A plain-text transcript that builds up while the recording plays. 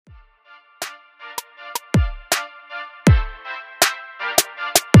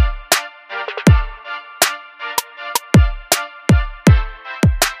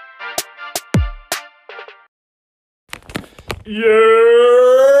Yeah.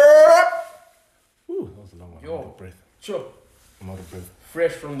 Ooh, that was a long one. I'm out of breath. Sure. I'm out of breath.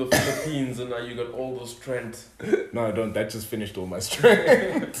 Fresh from the Philippines, and now you got all those strength. No, I don't. That just finished all my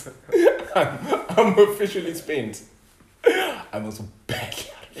strength. I'm officially spent. I'm also back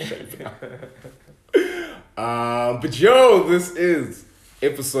out of shape now. But yo, this is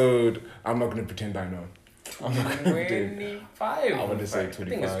episode. I'm not gonna pretend I know. I'm not gonna pretend. 25. I want to say I think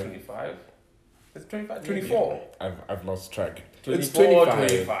 25. it's 25. It's 25. 24. I've lost track. 24, It's 25.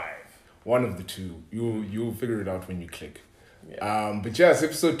 25. One of the two. You'll figure it out when you click. Yeah. But yeah, it's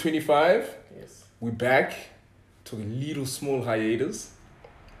episode 25. Yes. We're back. Took a little small hiatus,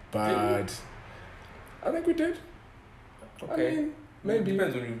 but I think we did. Okay. I mean, maybe.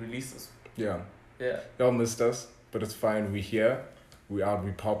 Depends when you release this. Yeah. Yeah. Y'all missed us, but it's fine. We're here. We're out.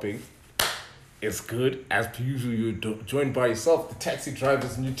 We're popping. It's good. As per usual, you're joined by yourself, the taxi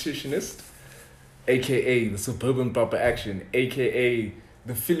driver's nutritionist, aka the suburban papa action, aka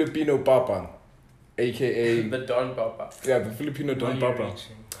the Filipino papa, aka The Don Papa. yeah, the Filipino Don Papa.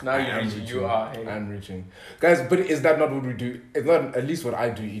 Now I you're am reaching. You are. Hey. I'm reaching. Guys, but is that not what we do? It's not at least what I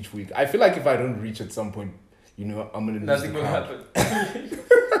do each week. I feel like if I don't reach at some point, I'm gonna lose Nothing the will crowd. happen.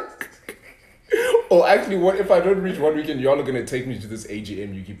 Or actually, what if I don't reach one weekend? Y'all are gonna take me to this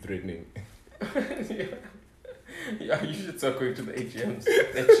AGM you keep threatening. Yeah. Yeah, you should start going to the AGMs.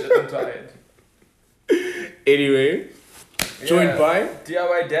 That shit, I'm tired. Anyway, joined Yeah. by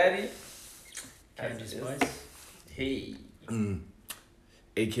DIY Daddy. Candy As is. Spice. Hey.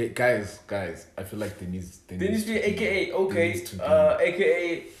 AKA guys. I feel like there needs There needs to be AKA. there Okay. needs to be-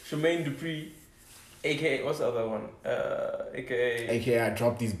 AKA Shemaine Dupree. AKA what's the other one? AKA. AKA I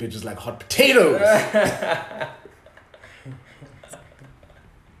drop these bitches like hot potatoes.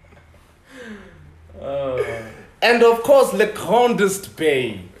 And of course, Le Grandest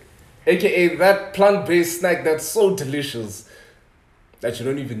Bay, aka that plant-based snack that's so delicious that you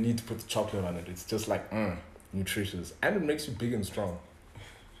don't even need to put the chocolate on it. It's just like nutritious, and it makes you big and strong.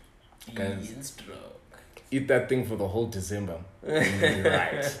 Guys, eat that thing for the whole December. You're gonna be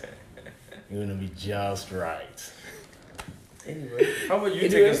right. You're gonna be just right. Anyway, how about you Anyway.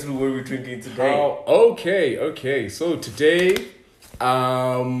 take us through what we're drinking today? Okay. So today,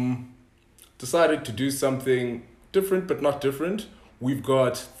 decided to do something different, but not different. We've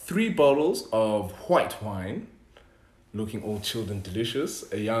got 3 bottles of white wine, looking all chilled and delicious.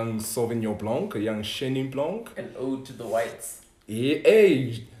 A young Sauvignon Blanc, a young Chenin Blanc. An ode to the whites.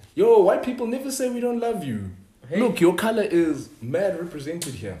 Hey, yo, white people never say we don't love you. Hey. Look, your color is mad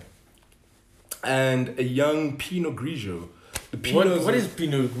represented here. And a young Pinot Grigio. The Pinot What is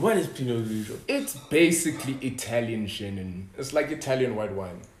Pinot? What is Pinot Grigio? It's basically Italian Chenin. It's like Italian white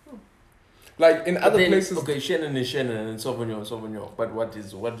wine. Like in other places, Okay, Chenin is Chenin and Sauvignon. But what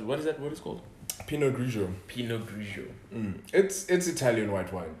is that? What is it called? Pinot Grigio. Pinot Grigio. It's Italian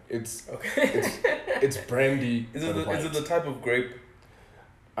white wine. It's Okay. it's brandy. Is but it white. the type of grape?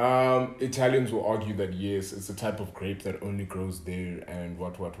 Italians will argue that yes, it's a type of grape that only grows there and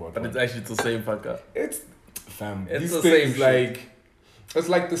what. But it's actually the same fucker. It's fam. It's These the things same like it's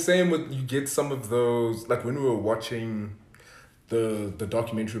like the same with you get some of those like when we were watching the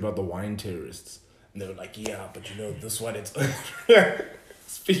documentary about the wine terrorists and they were like, yeah, but you know this one it's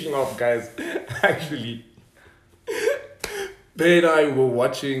speaking of guys, actually they and I were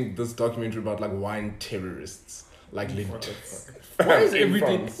watching this documentary about like wine terrorists. Like Why is in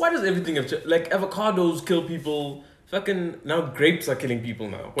everything? France. Why does everything have like avocados kill people? Fucking now grapes are killing people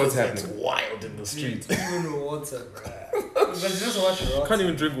now. What's 'Cause it's happening? wild in the streets. Even water, bruh. Just watch water. Can't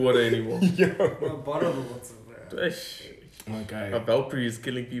even drink water anymore. A bottle of water, bruh. Eish. My guy, A Valkyrie is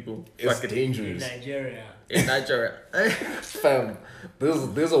killing people. it's Fucking In dangerous. Nigeria. in Nigeria. Fam,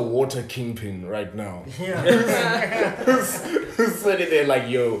 there's a water kingpin right now. Yeah. Who's sitting there like,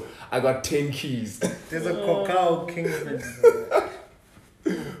 yo, I got 10 keys. There's a cacao kingpin.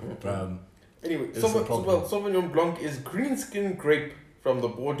 Anyway, It's a problem. Sauvignon Blanc is green skin grape from the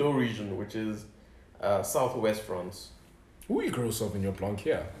Bordeaux region, which is southwest France. We grow Sauvignon Blanc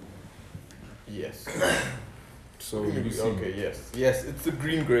here. Yes. So you see, Okay, yes, it's the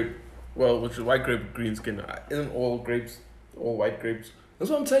green grape. Well, which is white grape, green skin. Isn't all grapes all white grapes?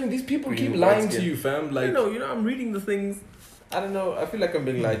 that's what I'm saying. These people Green, keep white lying to skin. you, fam. Like, You know, I'm reading the things. I don't know. I feel like I'm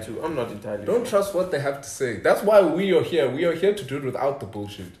being lied to. I'm not entirely don't sure. trust what they have to say. That's why we are here. We are here to do it without the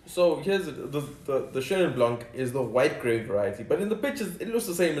bullshit. So here's the Chenin Blanc is the white grape variety, but in the pictures it looks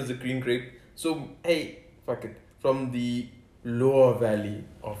the same as the green grape. So hey, fuck it, from the Loire Valley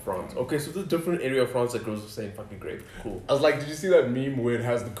of France. Okay, so it's a different area of France that grows the same fucking grape. Cool. I was like, did you see that meme where it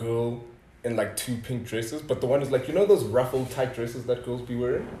has the girl in like 2 pink dresses, but the one is like, you know those ruffled tight dresses that girls be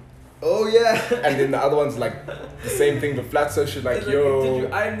wearing? Oh yeah. And then the other one's like the same thing, the flat so she's like, It's yo. did you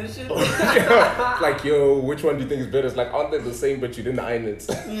iron this shit? Like, yo, which one do you think is better? It's like, aren't they the same, but you didn't iron it?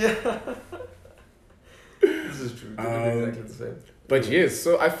 Yeah. This is true. They did exactly the same. But yes,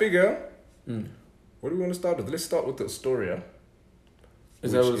 so I figure, Mm. what do we want to start with? Let's start with the Astoria.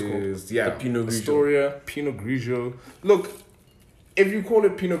 Is that what it's which called? is, yeah, The Pinot Grigio. Astoria, Pinot Grigio. Look, if you call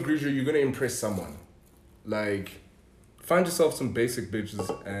it Pinot Grigio, you're going to impress someone. Like, find yourself some basic bitches,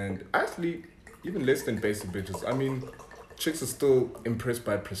 and actually, even less than basic bitches. I mean, chicks are still impressed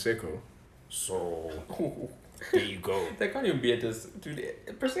by Prosecco. So, there you go. They can't even be at this. Dude,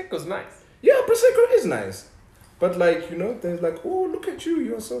 Prosecco's nice. Yeah, Prosecco is nice. But like, you know, there's like, oh, look at you,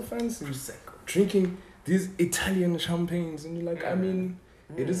 you're so fancy. Prosecco. Drinking these Italian champagnes. And you're like, I mean,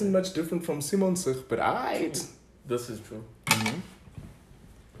 it isn't much different from Simonsich, but alright. This is true.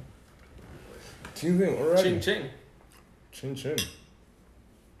 Team thing, alright. Ching ching. Chin chin.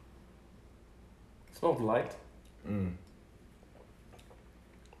 Smells light. Mm.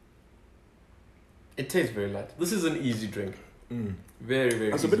 It tastes very light. This is an easy drink. Mm. Very,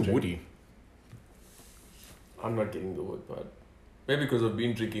 very It's easy a bit drink. woody. I'm not getting the wood part. Maybe because I've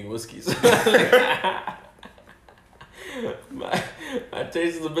been drinking whiskeys. my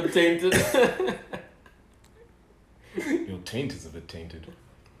taste is a bit tainted. Your taint is a bit tainted.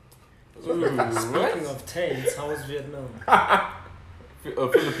 Speaking of taints, how was Vietnam?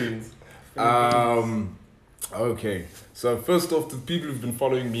 Philippines. Okay. So first off, the people who've been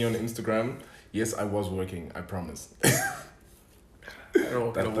following me on Instagram, yes, I was working. I promise. I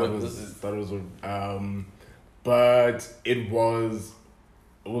don't know what this is. That was but it was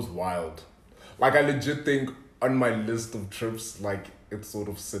wild. Like, I legit think on my list of trips, like, it sort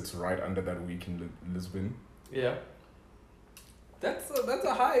of sits right under that week in Lisbon. Yeah. That's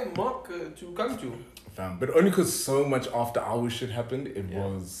a high mark to come to. Fam. But only because so much after hours shit happened, it Yeah.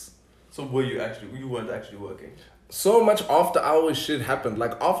 was... So you weren't actually working? So much after hours shit happened.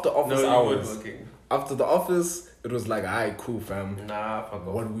 Like, after office No, you hours. weren't working. After the office, it was like, alright, cool, fam. Nah, fuck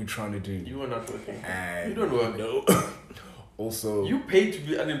off. What are we trying to do? You were not working. And You don't work. No. Also, You paid to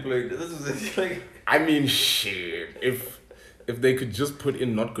be unemployed. This is like... I mean, shit. If they could just put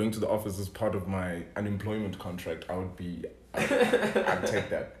in not going to the office as part of my unemployment contract, I'd take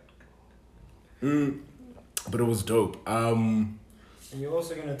that. But it was dope. And you're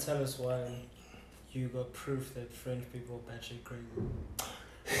also gonna tell us why you got proof that French people are batshit crazy.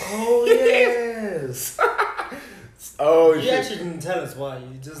 Oh yes. Oh You shit. actually didn't tell us why.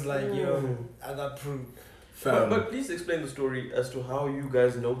 You just like, yo, I got proof. But please explain the story as to how you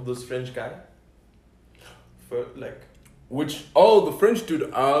guys know this French guy. For like... The French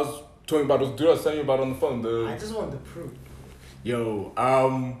dude I was talking about, was dude I was telling you about on the phone. I just want the proof. Yo,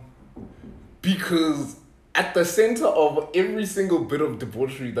 because at the center of every single bit of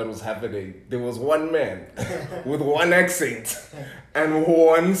debauchery that was happening, there was one man with one accent and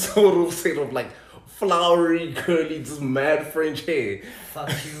one sort of set of like flowery, curly, just mad French hair. Fuck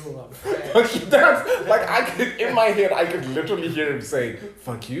you, I'm French. Fuck you, that's like in my head I could literally hear him say,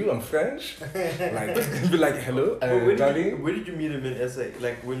 "Fuck you, I'm French." Like be like, "Hello, darling." Where did you meet him in SA?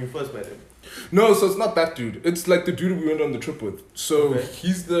 Like when you first met him? No, so it's not that dude. It's like the dude we went on the trip with. So Okay.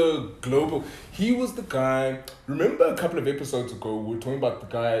 he's the global. He was the guy. Remember a couple of episodes ago, we were talking about the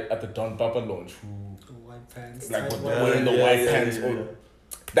guy at the Don Papa launch who, White pants. like, tight with white wearing the pants. white pants.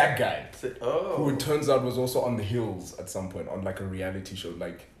 That guy. Oh. Who it turns out was also on the hills at some point on like a reality show.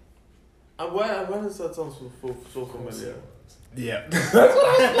 Like, Why does that sound so familiar? yeah. That's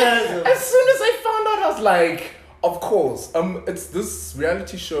what I was like. As soon as I found out, I was like, of course. It's this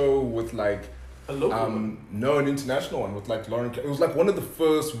reality show with like. A local one? No, an international one with like Lauren. It was like one of the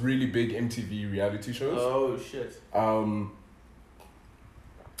first really big MTV reality shows. Oh shit.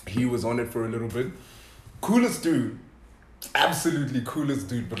 He was on it for a little bit. Coolest dude, absolutely coolest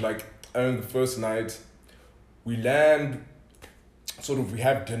dude. But like on the first night, we land. Sort of, we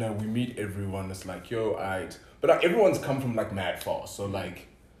have dinner. We meet everyone. It's like, yo, alright. But like, everyone's come from like mad far. So like,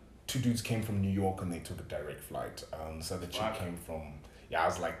 two dudes came from New York and they took a direct flight. So the chick came from. Yeah, I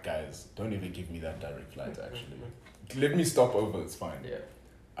was like, guys, don't even give me that direct flight, actually. Let me stop over, it's fine.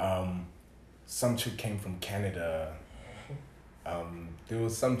 Yeah. Some chick came from Canada. There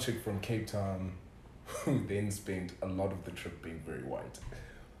was some chick from Cape Town who then spent a lot of the trip being very white.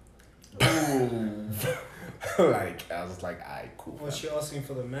 Like, I was like, aight, cool. Was she asking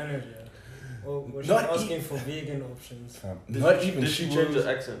for the manager? Or was she Not asking for vegan options? Did she change the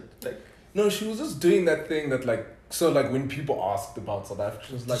accent? Like, no, she was just doing that thing that like, so like when people asked about South Africa,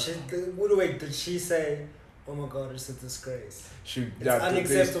 she was like, Did she say, oh my god, it's a disgrace? She, It's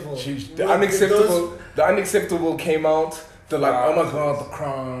unacceptable. The unacceptable came out. They're like, oh my god, the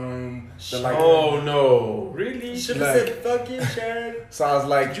crime. They're like, Oh no. You Really? should have Like- said fuck you, Sharon. so I was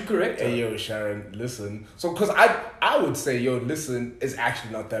like, Did you correct her? hey yo, Sharon, listen. So, cause I would say, yo, listen, it's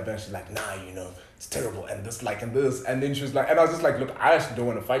actually not that bad. She's like, nah, you know, it's terrible, and this, like, and this, and then she was like, and I was just like, look, I actually don't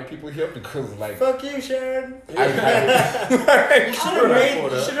want to fight people here because, like, Fuck you, Sharon. I You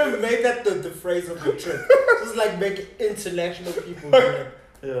should have made that the phrase of the trip. Just like make international people do it.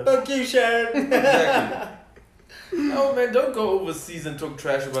 Yeah. Fuck you, Sharon. Exactly. No man, don't go overseas and talk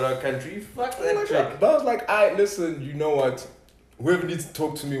trash about our country. Fuck that chick. But I was like, I listen, you know what? Whoever needs to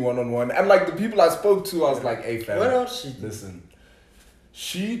talk to me one on one, and like the people I spoke to, I was like, hey fam, What else she did? listen,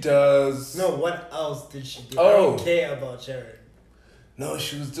 she does. No, what else did she do? I Oh. don't care about Sharon. No,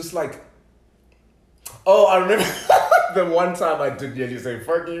 she was just like, oh, I remember the one time I did nearly say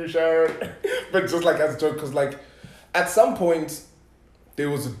fuck you, Sharon, but just like as a joke, because like at some point there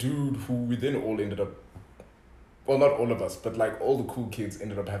was a dude who we then all ended up. Well, not all of us, but like all the cool kids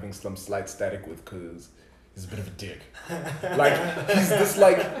ended up having some slight static with because he's a bit of a dick. Like, he's this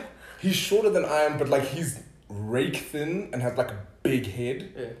like, he's shorter than I am, but like he's rake thin and has like a big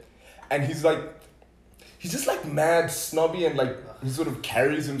head. Yeah. And he's like, he's just like mad snobby and like he sort of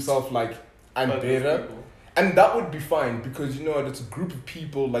carries himself like, I'm Fuck those better. people. And that would be fine because you know what, it's a group of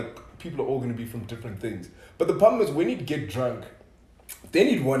people, like people are all going to be from different things. But the problem is when you'd get drunk, then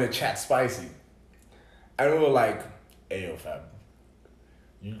you'd want to chat spicy. And we were like, hey yo fam,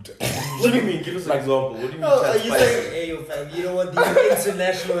 you What do you mean? Give us an Like- example. What do you mean? Oh, chat are you spicy? saying, hey, yo, fam, you don't want these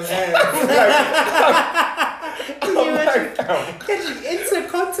international hands? I'm like, fam, Get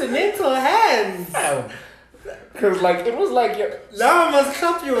intercontinental hands. because like it was like, yeah, Now I must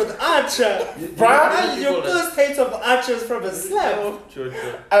clap you with Archer. bruh, Your first taste of Archer is from a slap. Sure.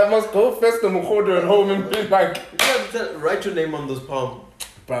 I must go first to Mukhodo at home and be like, You have to write your name on this palm.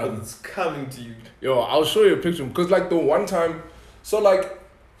 But bruh, it's coming to you. yo, I'll show you a picture because like the one time, so like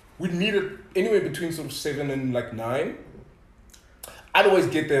we'd meet at anywhere between sort of 7 and like 9. I'd always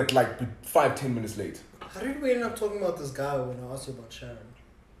get there like 5-10 minutes late. How did we end up talking about this guy when I asked you about Sharon?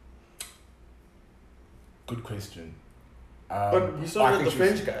 Good question. But we I started think with the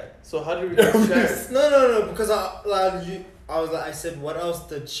she was- French guy. So how did we get Sharon? No, because I said, what else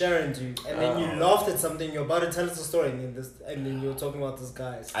did Sharon do? And then you laughed at something. You're about to tell us a story, and then you were talking about this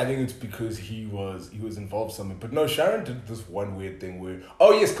guy. I think it's because he was involved something. But no, Sharon did this one weird thing where,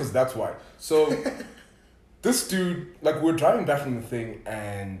 oh yes, because that's why. So this dude, like we were driving back from the thing,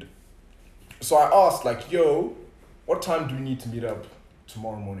 and so I asked like, yo, what time do we need to meet up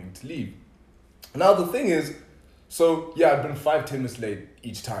tomorrow morning to leave? Now the thing is, so yeah, I've been 5-10 minutes late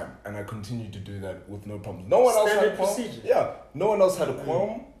each time, and I continue to do that with no problem. No one else had a Standard qualm. procedure. Yeah, no one else had a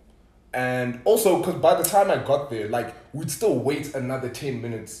qualm. And also, because by the time I got there, like, we'd still wait another 10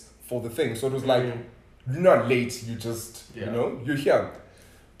 minutes for the thing. So it was like, you're not late, you just, you Yeah. know, you're here.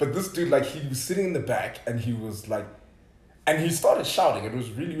 But this dude, like, he was sitting in the back and he was like, and he started shouting. It was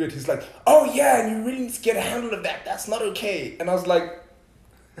really weird. He's like, oh yeah, and you really need to get a handle of that. That's not okay. And I was like,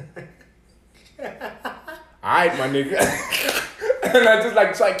 alright, my nigga. And I just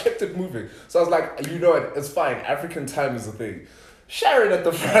like, so I kept it moving. So I was like, you know what, it's fine. African time is a thing. Sharon at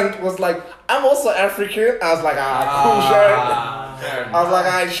the front was like, I'm also African. I was like, cool, Sharon. I was like,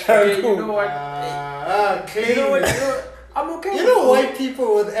 alright, Sharon, Okay, cool. you know what? Clean. You know what? I'm okay. You know white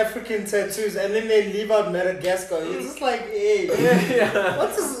people with African tattoos and then they leave out Madagascar. You're just like, hey, Yeah.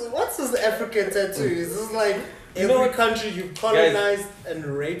 what's this African tattoo? Is this like You know every what? country you've colonized and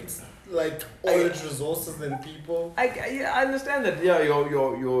raped like all its resources and people? I understand that. Yeah,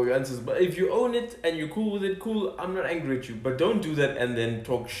 your answers. But if you own it and you're cool with it, cool. I'm not angry at you. But don't do that and then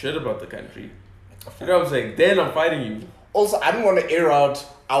talk shit about the country. You know what I'm saying? Then I'm fighting you. Also, I didn't want to air out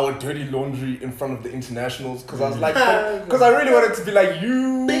our dirty laundry in front of the internationals because I was like, because I really wanted to be like,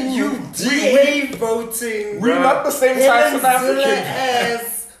 you DA voting. we're not the same types of Helen Zille African.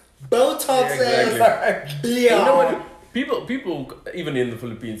 ass, Botox Yeah, exactly. ass, beer. You know what? People even in the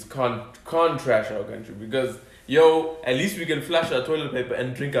Philippines can't trash our country because at least we can flush our toilet paper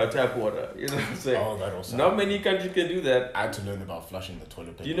and drink our tap water. You know what I'm saying? Oh, that also. Not many countries can do that. I had to learn about flushing the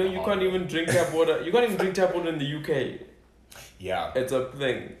toilet paper. You know, you can't even drink tap water. You can't even drink tap water in the UK. Yeah. It's a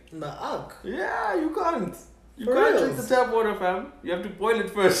thing. Naak. Yeah, you can't. You For can't reals? drink the tap water, fam. You have to boil it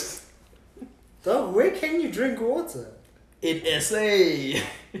first. Dog, where can you drink water? In SA.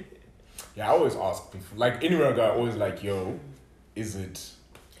 Yeah, I always ask people. Like anywhere I go, I always like, yo, is it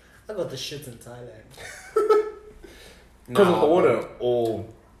I got the shit in Thailand. because of the water or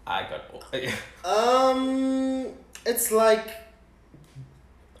I got. It's like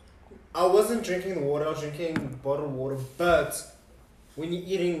I wasn't drinking the water. I was drinking bottled water. But when you're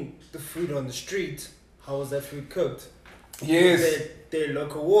eating the food on the street, how was that food cooked? Yes. their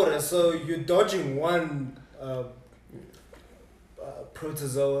local water. So you're dodging one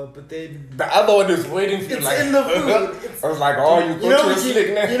protozoa, but then The other one is waiting for you. it's Like, in the food. It's, I was like, oh, you thought you were slick,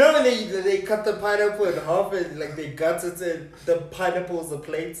 you man. know when they cut the pineapple in half and like they gut it and the pineapple's a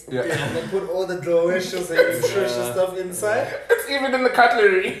plate. Yeah. And they put all the delicious and nutritious stuff inside. It's even in the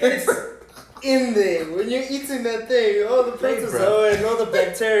cutlery. It's in there. When you're eating that thing, all the protozoa and all the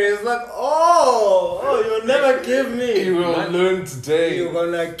bacteria is like, oh, you'll never give me. You will learn today. You're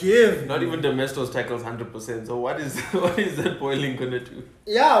gonna give. Not even Domestos tackles 100%. So what is that boiling gonna do?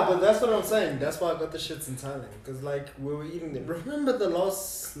 Yeah, but that's what I'm saying. That's why I got the shits in Thailand. Because, like, we were eating them. Remember the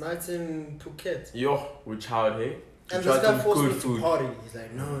last night in Phuket? Yo, we chowed, hey? And this guy forced me to party. He's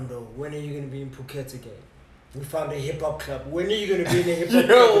like, no, when are you going to be in Phuket again? We found a hip hop club. When are you going to be in a hip hop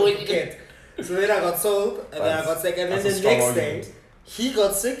club in Phuket? So then I got sold, and then I got sick. And then the next day, he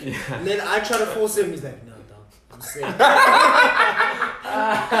got sick. Yeah. And then I tried to force him. He's like, no, dog, I'm sick.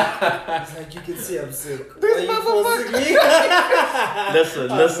 He's like, you can see I'm sick. Why are you forcing me? Listen.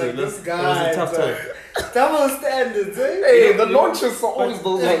 This It guy. was a tough time. Double standards, eh? Hey, the launches are always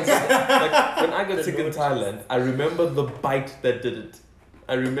those ones. Like, when I got sick in Thailand, I remember the bite that did it.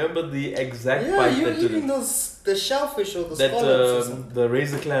 I remember the exact Yeah, bite you're that did eating it. the shellfish or the That scallops or something. the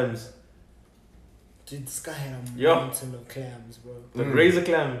razor clams. Dude, this guy had a Yeah. mountain of clams, bro. The razor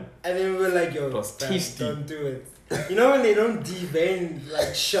clam. And then we were like, yo, It was fam, tasty. don't do it. You know when they don't devein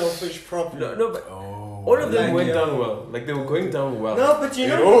like shellfish properly? No, but Oh. all of them Like, went yo. down well. Like they were going down well. No, but you It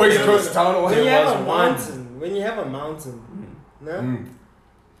know always when goes down when one. you have was a one. mountain, when you have a mountain, no? Mm.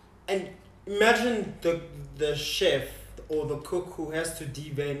 And imagine the chef or the cook who has to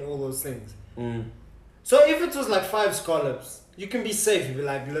devein all those things. Mm. So if it was like 5 scallops, you can be safe. You'd be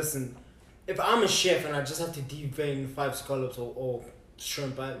like, listen, if I'm a chef and I just have to devein 5 scallops or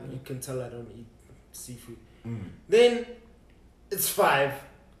shrimp, you can tell I don't eat seafood. Mm. Then it's 5,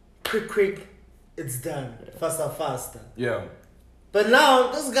 quick, it's done, faster. Yeah. But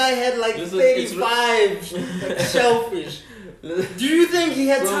now this guy had like Listen, it's 35 like shellfish. Do you think he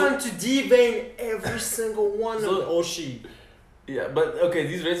had So- time to devein every single one of So- or she? Yeah, but okay,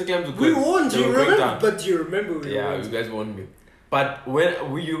 these razor clams were We good. warned They you, were going remember? down. But do you remember we Yeah, warned you guys warned me. But when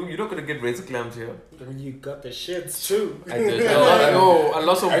you're not gonna get razor clams here. you got the shits too. I did. I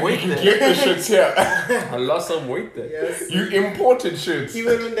lost some And you weight can there. get the shits here. I lost some weight there. Yes. You imported shits.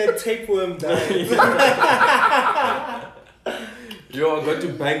 Even when that tapeworm died. Yo, I got to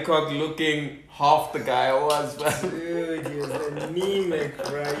Bangkok looking half the guy I was, man. Dude, he was anemic,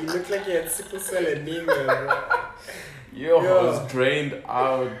 bro. You looked like you had sickle cell anemia, bro. Yo, I Yo. was drained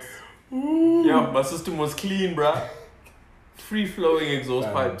out. Yo, my system was clean, bruh. Free flowing exhaust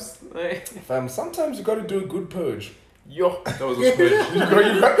Damn. pipes. Fam, sometimes you gotta do a good purge. Yo, that was a purge. You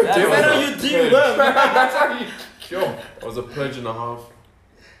got the That's devil. That's how a you purge. deworm. That's how you. Yo, it was a purge and a half.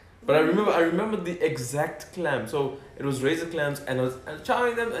 But I remember the exact clam. So it was razor clams, and I was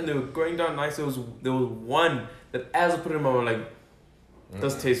chowing them, and they were going down nice. There was one that, as I put it in my mouth, like,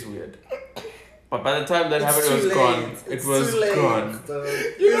 does taste weird. But by the time that happened, it was gone. It was gone.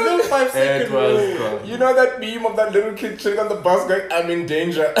 You know, 5 It second was rule. gone. You know that meme of that little kid sitting on the bus going, I'm in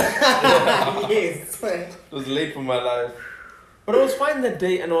danger. Yes. It was late for my life. But I was fine that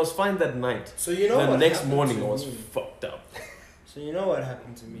day, and I was fine that night. So you know The what next happened morning, to I was me? fucked up. So you know what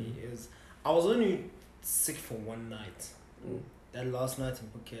happened to me is I was only sick for one night. That last night in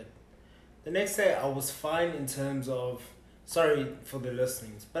Phuket. The next day I was fine in terms of, sorry for the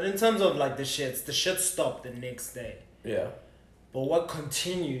listenings, but in terms of like the shit stopped the next day. Yeah. But what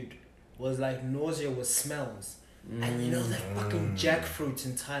continued was like nausea with smells. And you know that fucking jackfruit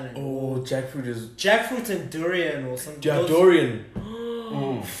in Thailand. Oh, jackfruit is. Jackfruit and durian or something. Yeah, those- Dorian.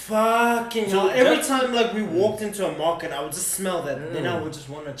 Fucking So hell. Every jack- time like we walked into a market, I would just smell that. Then I would just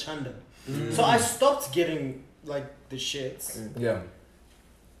want to chanda. So I stopped getting like the shits. Yeah.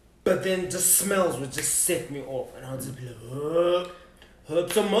 But then just smells would just set me off. And I would just be like,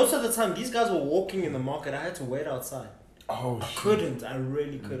 "Ugh." So most of the time, these guys were walking in the market. I had to wait outside. Oh, I shit. couldn't. I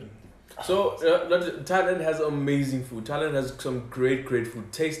really couldn't. So, Thailand has amazing food. Thailand has some great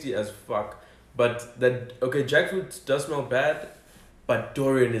food. Tasty as fuck. But jackfruit does smell bad. But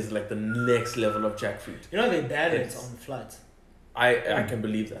Dorian is like the next level of jackfruit. You know they banned it Yes. on flights. I can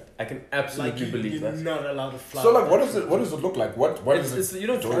believe that. I can absolutely believe you're that. not allowed to fly. So like, with what that does it? shit. What does it look like? What is It's, it? you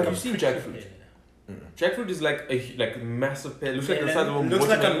know, Dorian. have you seen jackfruit? Yeah. Jackfruit is like a massive pear. Looks like the Melon. size of a Looks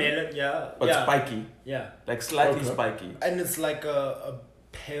like a watermelon, melon, yeah. but yeah. spiky, Yeah. like slightly Okay. spiky. And it's like a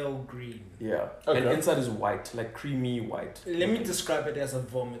pale green. Yeah, Okay. and inside is white, like creamy white. Let me describe it as a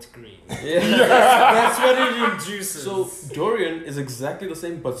vomit green. Yeah. That's what it induces. So Dorian is exactly the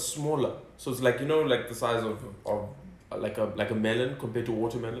same but smaller. So it's like, you know, like the size of like a melon compared to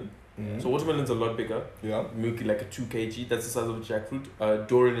watermelon. Mhm. So watermelon's a lot bigger. Yeah. Milky like a 2 kg. That's the size of a jackfruit.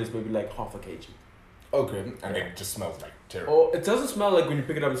 Dorian is maybe like half a kg. Okay. And it just smells like terrible. Or it doesn't smell like when you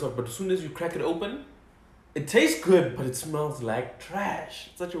pick it up yourself, but as soon as you crack it open, it tastes good, but it smells like trash.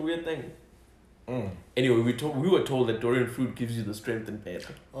 It's such a weird thing. Anyway, we were told that Dorian fruit gives you the strength in bed.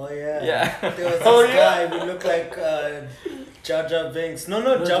 Oh yeah. Yeah. There was this Oh, guy who looked like Jar Jar Binks. No,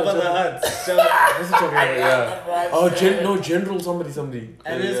 No, Jabba the Jar Hutt. Jabba- What's it talking about? Yeah. Oh, General somebody.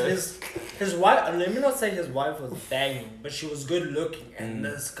 And Yeah. his wife. Let me not say his wife was banging, but she was good looking, and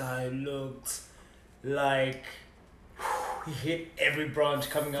this guy looked like he hit every branch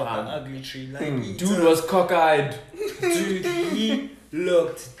coming out Fam. the ugly tree. Like he Dude was cockeyed. dude, he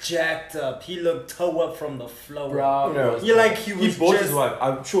looked jacked up. He looked toe up from the floor. Bro. Yeah. You're like he He was bought just. his wife.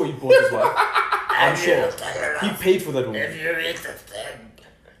 I'm sure he bought his wife. I'm sure. He paid for that woman. If you eat the thing,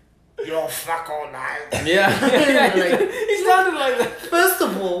 you'll fuck all night. Yeah. He sounded like that. First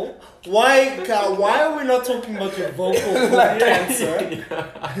of all, why are we not talking about your vocal cord cancer?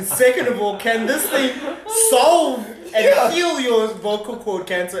 Second of all, can this thing solve and heal your vocal cord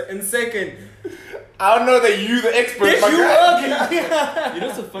cancer? And second, I don't know that you the expert. did my you guy. work? You know,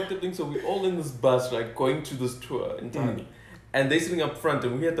 it's a fucked up thing. So we're all in this bus, right, going to this tour in Tani, and they sitting up front,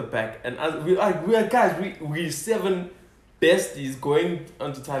 and we at the back, and we are guys. We 7 besties going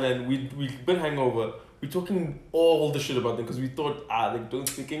onto Thailand. We been hangover. We're talking all the shit about them because we thought they don't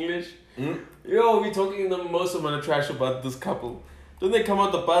speak English. Yo, we talking the most amount of trash about this couple. Then they come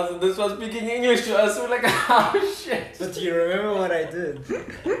out the bus and they start speaking English to us. We're like, oh shit. But do you remember what I did?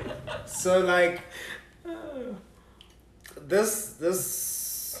 So like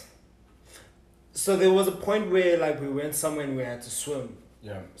this. So there was a point where like we went somewhere and we had to swim.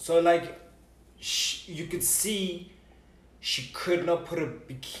 Yeah. So like, you could see she could not put a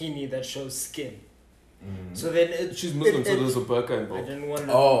bikini that shows skin. So then She's Muslim, so it- there's a burqa I involved. didn't want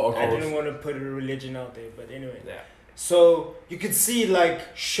to. Oh, okay. I didn't want to put a religion out there, but anyway. Yeah. So you could see like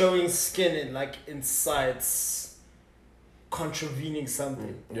showing skin and like insides contravening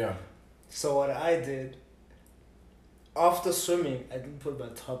something. Yeah. So what I did after swimming, I didn't put my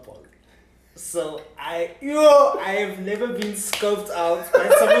top on. So I have never been scoped out by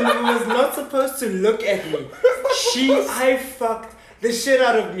someone who was not supposed to look at me. I fucked the shit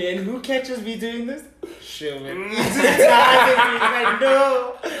out of me, and who catches me doing this? Sherman. He just targeted me like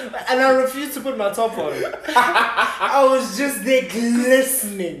no, and I refused to put my top on. I was just there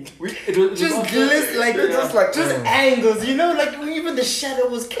glistening. Just glisten like just angles, you know, like even the shadow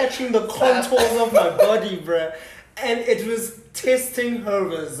was catching the contours of my body, bruh. And it was testing her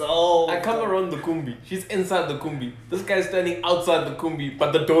resolve. I come around the kumbi. She's inside the kumbi. This guy's standing outside the kumbi,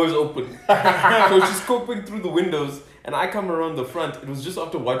 but the door is open. So she's scoping through the windows, and I come around the front. It was just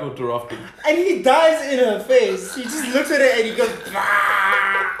after whitewater rafting. And he dives in her face. He just looks at her and he goes,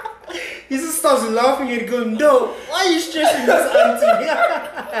 bah! He just starts laughing and he goes, no, why are you stressing this auntie?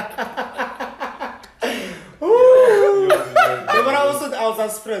 Ooh. No, but I was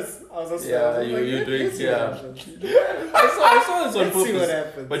as stressed. You drink, yeah. I I saw this on Let's see what purpose.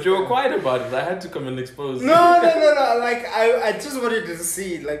 happens. But you were quiet about it. I had to come and expose. No. Like I just wanted to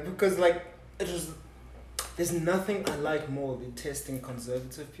see, like, because like it was. There's nothing I like more than testing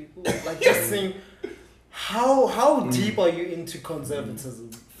conservative people. Like just saying, how deep are you into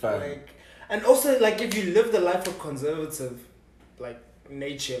conservatism? Fair. Like, and also like if you live the life of conservative, like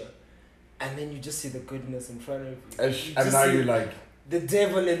nature, and then you just see the goodness in front of you. And You and just now see you're like, the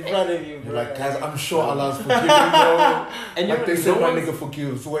devil in front of you, you're bro. like, guys, I'm sure Allah's forgiving, bro. And Like they no said, my one- nigga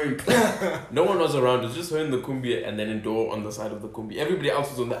forgives. Wait. No one was around. It was just her in the kumbi and then Indor on the side of the kumbi. Everybody else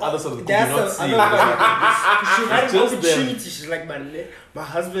was on the other side of the kumbi, That's not the seeing. other part. She had It's an just them. opportunity. She's like, my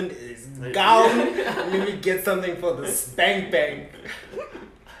husband is down. Let me get something for the spank bang.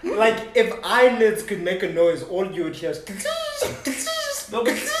 Like if eyelids could make a noise, all you would hear is No,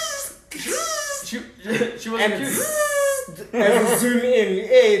 but she was and cute. as you zoom in,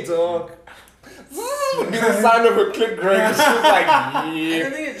 hey dog. Would be the sound of her click going. She was like, And yeah.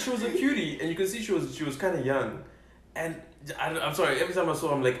 the thing is, she was a cutie, and you can see she was kind of young. And I'm sorry, every time I saw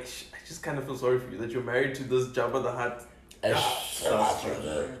her, I'm like, I just kind of feel sorry for you that you're married to this Jabba the Hutt.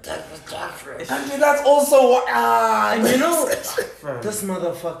 Andrew, that's also what. And you know, Fam. this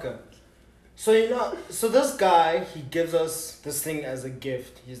motherfucker. So so this guy, he gives us this thing as a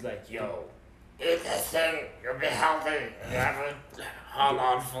gift. He's like, yo, eat this thing, you'll be healthy. You haven't hung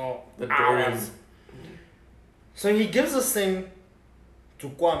on for The hours. Dorian. So he gives this thing to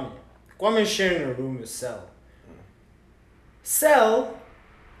Kwame. Kwame is sharing a room with Sel. Sel,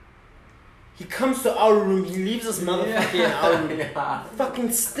 He comes to our room, he leaves this motherfucker in our room.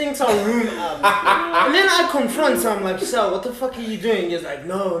 Fucking stinks our room up. And then I confront him, I'm like, Sal, what the fuck are you doing? He's like,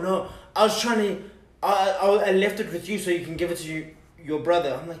 no, I was trying to, I left it with you so you can give it to your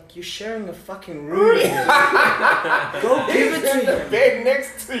brother. I'm like, you're sharing a fucking room. Go give it to the bed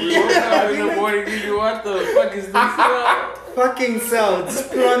next to you. In the morning, what the fuck is this? Fucking Sal, just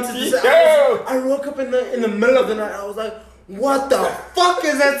planted this. I woke up in the middle of the night, I was like, what the fuck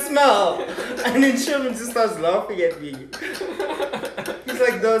is that smell? And then Sherman just starts laughing at me. He's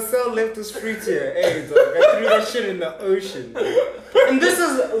like, the Sal left his fruit here. Hey, dog, I threw that shit in the ocean. And this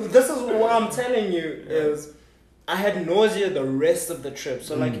is what I'm telling you is I had nausea the rest of the trip.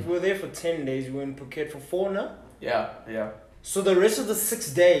 So like if we were there for 10 days, we were in Phuket for 4 now. Yeah. So the rest of the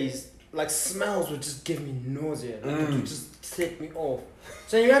 6 days, like smells would just give me nausea. Like it would just set me off.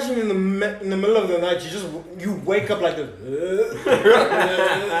 So imagine in the middle of the night, you wake up like this.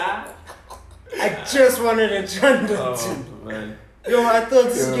 I just wanted a chanda. Oh man. Yo, I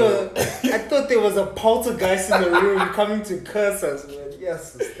thought there was a poltergeist in the room coming to curse us. Man.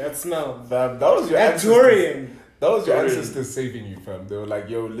 Yes, that smell. That was your That ancestors. durian. That was your ancestors saving you, fam. They were like,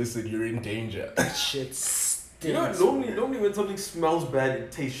 yo, listen, you're in danger. That shit stinks. You know, normally when something smells bad,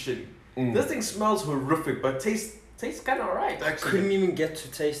 it tastes shitty. This thing smells horrific, but tastes kind of alright. I couldn't even get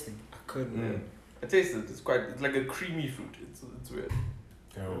to tasting. I couldn't. I tasted it. It's like a creamy fruit. It's weird.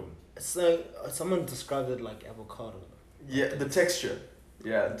 Yo. It's like someone described it like avocado. Yeah, the texture.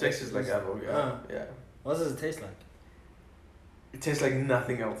 Yeah, the texture's like apple. Yeah. What does it taste like? It tastes like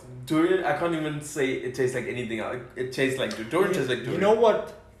nothing else. Durian, I can't even say it tastes like anything else. It tastes like durian. Tastes like durian. You know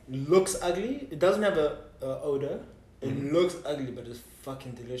what looks ugly? It doesn't have a odor. It looks ugly, but it's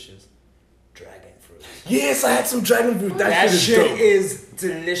fucking delicious. Dragon fruit. Yes, I had some dragon fruit. That shit shit is is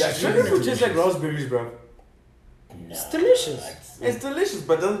delicious. Dragon fruit tastes like raspberries, bro. It's delicious. It's delicious,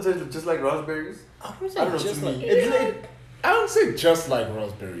 but doesn't it taste just like raspberries? I wouldn't I don't know, say just to like me. it's like I don't say just like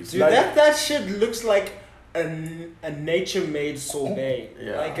raspberries. dude, like, that shit looks like a nature made sorbet.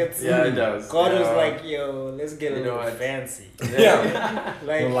 Yeah. Like it's it does. God was Yeah. like, yo, let's get a You know little what? fancy. yeah.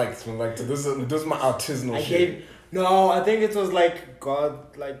 Like This is my artisanal I shit. gave I think it was like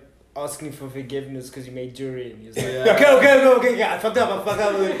God like asking for forgiveness because you made durian. He was like, okay, I fucked up.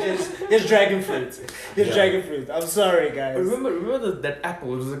 Here's dragon fruit. Here's dragon fruit. I'm sorry, guys. Remember that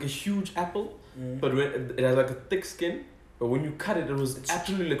apple? It was like a huge apple, but when it has like a thick skin. But when you cut it, it was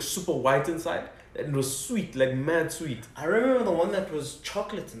actually like super white inside, and it was sweet, like mad sweet. I remember the one that was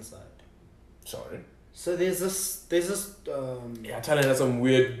chocolate inside. Sorry. So there's this Yeah, Thailand has some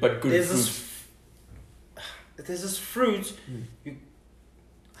weird but good fruit. There's this fruit.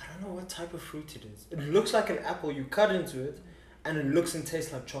 I don't know what type of fruit it is. It looks like an apple. You cut into it, and it looks and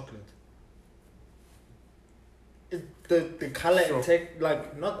tastes like chocolate. The color Sure. and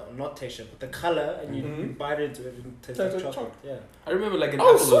like not texture, but the color, and you bite into it and it tastes like chocolate. Yeah. I remember like an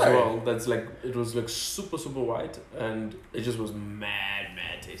Oh, apple sorry. as well. That's like it was like super white, and it just was mad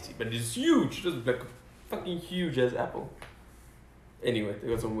tasty. But it's huge. It was like a fucking huge as apple. Anyway, they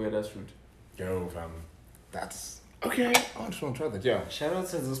got some weird ass fruit. Yo, fam. That's okay. I just want to try that. Yeah. Shout out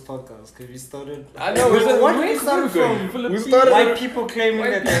to this podcast because we started. I know. We started from We started white people claiming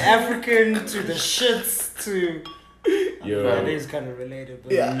that they're African to the shits to. Yo. That is kind of related,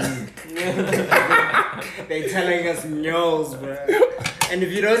 but Yeah. they telling us nyos, bro. And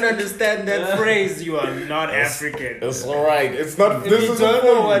if you don't understand that phrase, you are not African. It's alright. It's not. If This you is don't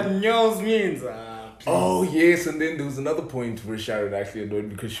know what nyos means, please. Oh yes, and then there was another point where Sharon actually annoyed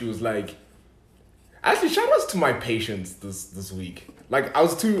me because she was like, actually, shout outs to my patience this week. Like I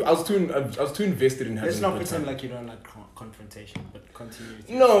was too invested in having. Let's a not good pretend time. like you don't like confrontation, but continue.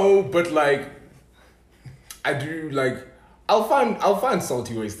 No, but like, I do like. I'll find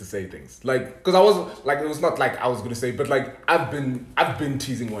salty ways to say things. Like, because I was like, it was not like I was gonna say, but like I've been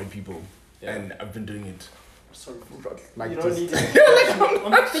teasing white people, and I've been doing it. Sorry, Like you don't just- need to.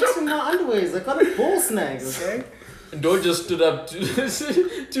 I'm fixing my underwears. I got a ball snag, okay? Dor just stood up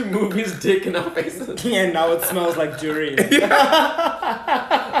to move his dick in our faces. Yeah, now it smells like durian.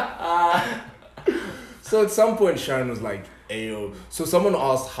 So at some point, Sharon was like, "Ayo." So someone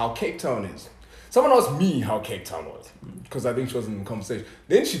asked how Cape Town is. Someone asked me how Cape Town was because I think she was in the conversation.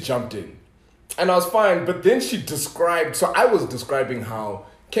 Then she jumped in, and I was fine. But then she described. So I was describing how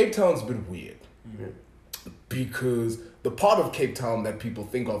Cape Town's been weird because the part of Cape Town that people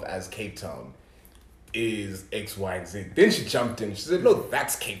think of as Cape Town is X, Y, and Z. Then she jumped in. She said, "No,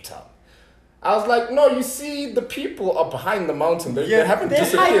 that's Cape Town." I was like, "No, you see, the people are behind the mountain. They haven't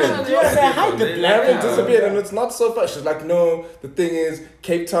disappeared. They hide the They black haven't people. disappeared, and it's not so far." She's like, "No, the thing is,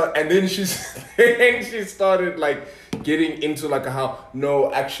 Cape Town," and then she started like getting into like a how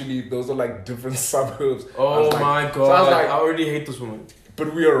no, actually those are like different suburbs. I Oh was like- my god! So I was like, I already hate this woman.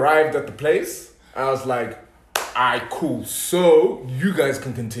 but we arrived at the place. I was like, alright, cool. So you guys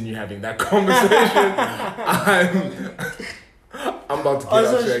can continue having that conversation. I'm about to get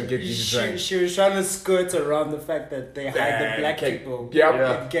out here and get these drinks. she was trying to skirt around the fact that they hide the black people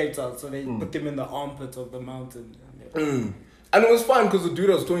Yeah. in Cape Town, so they put them in the armpit of the mountain. And it was fun because the dude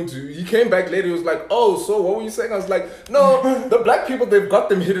I was talking to, he came back later, he was like, oh, so what were you saying? I was like, no, the black people, they've got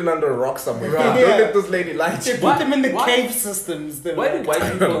them hidden under a rock somewhere. Right. Don't Yeah. let this lady lie to They you. put them in the Why- cave systems. Why do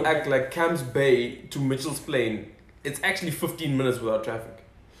white people act like Camps Bay to Mitchell's Plain? It's actually 15 minutes without traffic.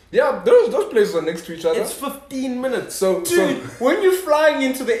 Yeah, those places are next to each other. It's 15 minutes. so, Dude, when you're flying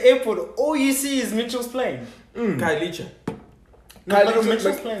into the airport, all you see is Mitchell's plane. Kailicha. No, Kylie but took, Mitchell's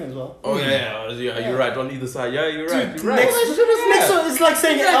like- plane as well. Oh yeah, you're right. On either side. Yeah, you're right. Dude, You're right. next to, it's like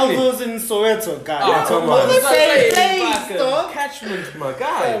saying Exactly. Elvis in Soweto, guy. Yeah, Come well, on. it's like Same saying place, fucking dog. catchment, my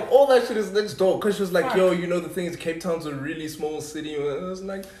guy. all that shit is next door. Because she was like, Fuck. yo, you know the thing is Cape Town's a really small city. I was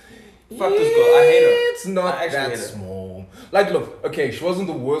like, Fuck this girl. I hate her. It's not I actually that hate her. small. Like, look, okay, she wasn't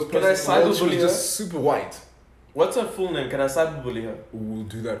the worst Can person I in the world. She was cyberbully just super white. What's her full name? Can I cyberbully her? We'll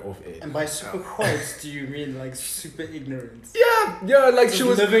do that off air. And by super white, do you mean like super ignorant? Yeah, like Just she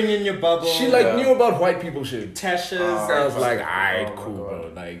was. living in your bubble. She like Yeah. knew about white people shit. Tasha's. So I was like, alright, Oh my cool,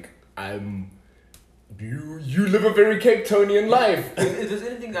 God. bro. Like, you live a very Cape Townian life. If there's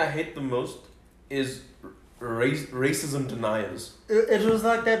anything I hate the most is racism deniers. It was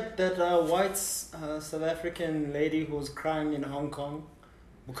like that white South African lady who was crying in Hong Kong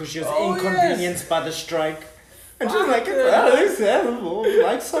because she was Oh, inconvenienced by the strike. And she was like, Fuck it's terrible,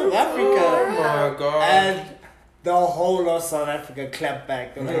 like South Africa. Oh my god. And the whole of South Africa clapped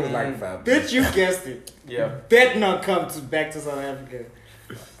back. They were It was like, like, fam. bitch, you guessed it. Yeah. Bet not come back to South Africa.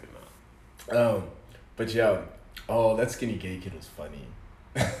 But yeah, oh, that skinny gay kid was funny.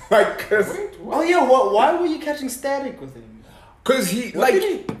 Like, cause Wait, Oh what? yeah, why were you catching static with him? he What like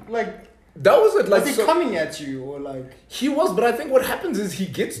did he, like, that was it. Like was he so- coming at you or like? He was, but I think what happens is he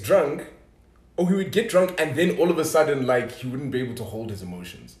gets drunk, or he would get drunk, and then all of a sudden, like, he wouldn't be able to hold his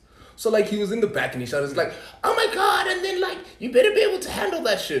emotions. So, like, he was in the back and he shouted, like, oh my god, and then, like, you better be able to handle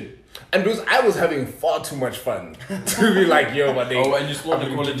that shit. And because I was having far too much fun to be like, yo, my nigga. Oh, and you still want to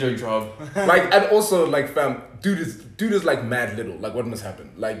I'm call gonna it your job. Like, and also, like, fam, dude is like mad little. Like, what must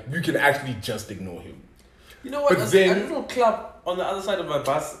happen? Like, you can actually just ignore him. You know what? But A then- little club on the other side of my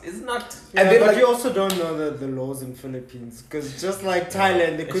bus is not. Yeah, And then, but like- you also don't know the laws in Philippines because just like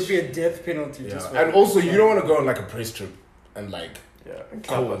Thailand, there could be a death penalty. Yeah. Just for And also, you don't want to go on, like, a press trip and, like, Yeah.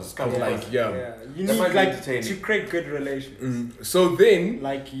 cause, like, yeah. Yeah, you That need might be like entertaining. to create good relations, So then,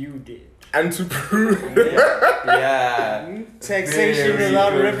 like you did. and to prove... Yeah. Taxation Very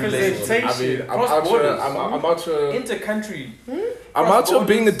without good representation. I mean, I'm Cross out here. borders. I'm out here. Intercountry. I'm out here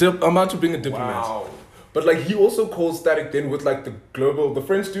being a I'm out here being a diplomat. Wow. But like he also calls Static then with like the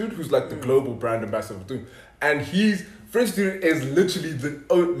French dude who's like the global brand ambassador for Doom, and French dude is literally the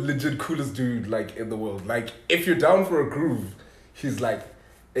legit coolest dude like in the world. Like if you're down for a groove, he's like,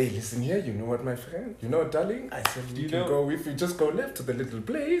 hey, listen here, you know what, my friend, you know what, darling, I said you can go if you just go left to the little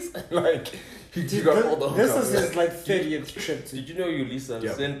place. Like he Dude, got all the this hookups. is his like 30th trip to Did you know Ulisa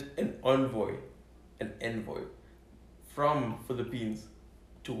Yeah. sent an envoy from Philippines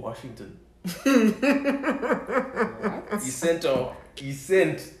to Washington? He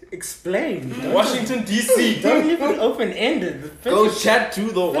sent explain. Washington DC. Don't leave it open ended. Go chat to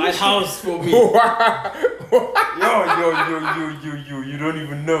the White House for me. You don't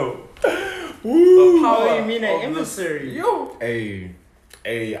even know. The Oh, power you mean of an the- emissary? Yo,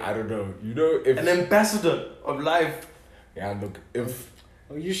 Hey, I don't know. You know if an ambassador of life. yeah, look if.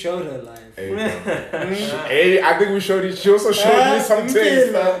 Oh, you showed her live. Hey, hey, I think we showed it. She also showed me some things.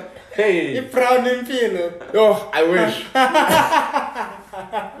 Impilo. Man. Hey, You proud in Pilo. oh, I wish.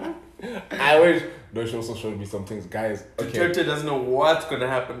 I wish. No, she also showed me some things, guys. Okay, Duterte doesn't know what's gonna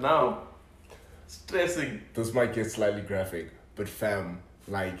happen now. Stressing. this might get slightly graphic, but fam,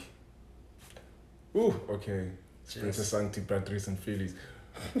 like, ooh, okay. Spiritus Sancti, Patrice and Phillies.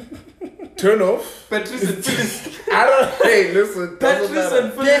 Turn off. Patrice and Phyllis. I don't. Hey, listen. doesn't Patrice matter.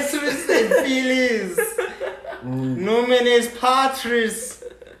 and Phyllis. Petrus and Phyllis. Nomen is Patris.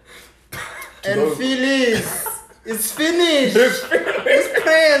 And those- Phyllis. It's finished. This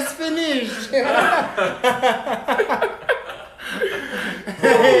prayer is finished.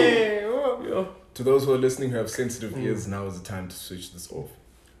 Hey, whoa. To those who are listening who have sensitive ears, now is the time to switch this off.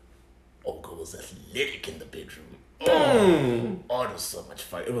 Olga was athletic in the bedroom. Oh, it was so much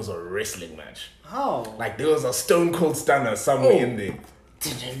fun. It was a wrestling match. How? Like there was a stone cold stunner somewhere in there.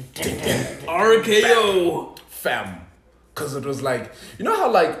 RKO. Fam. Because it was like, you know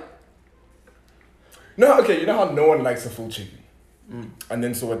how like, you know how no one likes a full chicken? And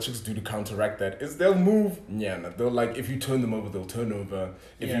then so what chicks do to counteract that is they'll move, they'll like, if you turn them over, they'll turn over.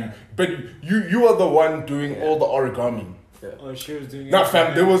 But you are the one doing all the origami. Yeah. Oh, she was doing Nah,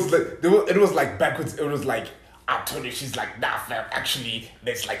 fam, it was like backwards. It was like, I told her, she's like, nah, fam, actually,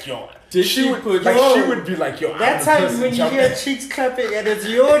 there's like, yo. She would be like, yo, That time when you hear cheeks clapping and it's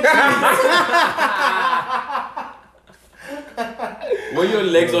your cheeks. Were your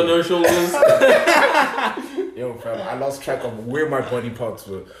legs on her shoulders? Yo, fam, I lost track of where my body parts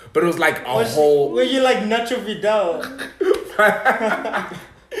were. But it was like whole... Were you like Nacho Vidal?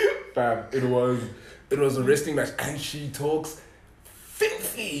 Fam, it was a wrestling match. And she talks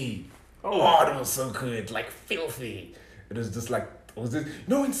filthy. Oh, that was so good. Like, filthy. It was just like... Was it?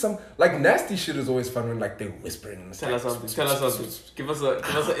 No, in some... Like, nasty shit is always fun when, like, they're whispering. And Tell us something. Give us an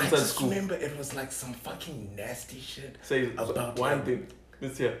inside I just scoop. remember it was like some fucking nasty shit. Say about one like, thing.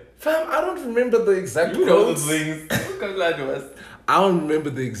 Let's hear. Fam, I don't remember the exact You know the quotes. things. I'm glad you asked. I don't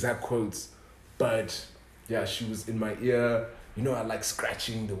remember the exact quotes, but yeah, she was in my ear. You know, I like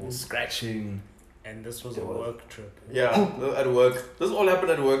scratching. There was scratching. And this was a work trip. Yeah, at work. This all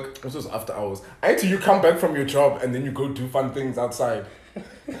happened at work. This was after hours. Until you come back from your job and then you go do fun things outside.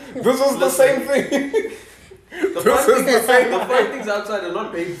 This was the same thing. The fun things outside are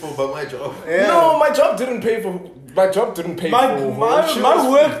not paid for by my job. Yeah. No, my job didn't pay for. My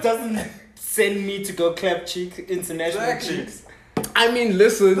work doesn't send me to go clap international Exactly. cheeks. I mean,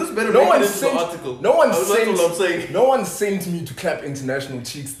 listen. This better no make one it into the sent. article. No one That's sent. all I'm saying. No one sent me to clap international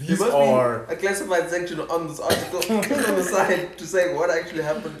cheeks. There These must are. be a classified section on this article on the side to say what actually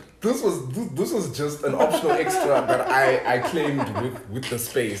happened. This was just an optional extra that I claimed with the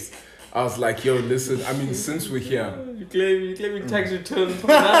space. I was like, yo, listen. I mean, since we're here, You claim your tax return.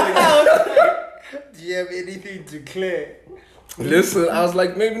 Do you have anything to clear? listen. I was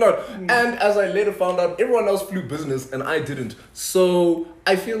like, maybe not. And as I later found out, everyone else flew business and I didn't. So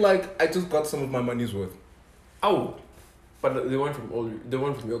I feel like I just got some of my money's worth. Oh, but they weren't from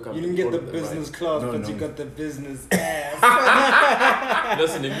your company. You didn't get all the of them, business right? class, No, but no. you got the business ass.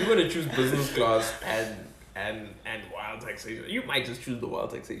 Listen, if you're gonna choose business class and wild taxation, you might just choose the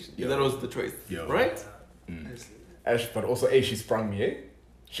wild taxation. Yo. That was the choice, Yo. right? Ash, but also, she sprung me, eh?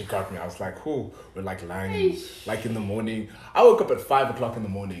 She got me. I was like, oh, we're like lying, like in the morning. I woke up at 5 o'clock in the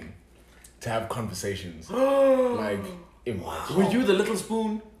morning to have conversations. Like, imagine. Were you the little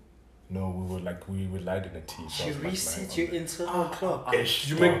spoon? No, we were lied in a tea. So I You was like reset lying your on internal clock. Ish, Did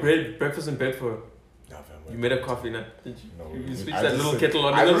you make breakfast in bed for her? No, fam, You made a coffee now? Did you? No, You we- switched I that just little said- kettle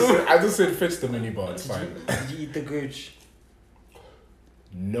on I in the just room? said- I just said fetch the minibar. It's fine. Did you eat the gooch?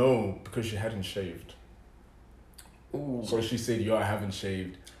 No, because she hadn't shaved. Ooh. So she said, yo, I haven't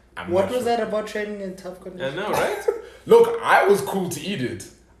shaved. I'm What not was sure. that about training in tough I conditions? know, right? Look, I was cool to eat it.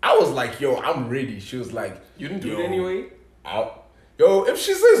 I was like, yo, I'm ready. She was like, You didn't do yo, it anyway? Yo, if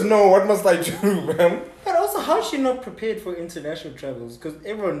she says no, what must I do, man? But also, how is she not prepared for international travels? Because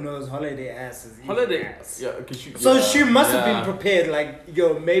everyone knows holiday ass is easy Holiday. ass. Yeah, okay. She must have Yeah. been prepared. Like,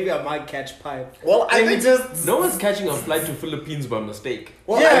 yo, maybe I might catch pipe. Well, I Let me think just. No one's catching a flight to Philippines by mistake.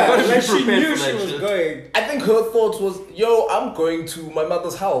 Well, yeah, gotta be like she prepared knew for she that was shit. going. I think her thoughts was, yo, I'm going to my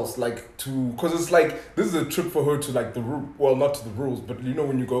mother's house, like because it's like this is a trip for her to like the room. Well, not to the rules, but you know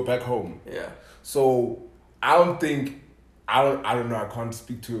when you go back home. Yeah. So I don't think. I don't know. I can't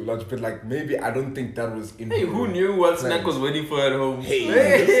speak to much, but like maybe I don't think that was in. Hey, her who knew what plan. snack was waiting for her at home? Hey,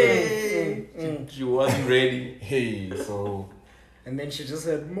 Hey. She wasn't ready. Hey, so And then she just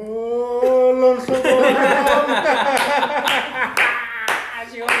said,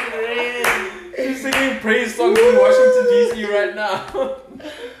 She wasn't ready. She's singing praise songs in Washington DC right now.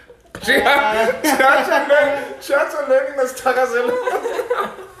 Shots are learning this Tagazela.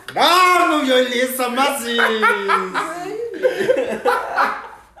 Namu yolisa mazis.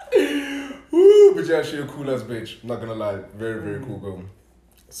 Woo, but yeah, she a cool ass bitch. I'm not gonna lie, very very cool girl,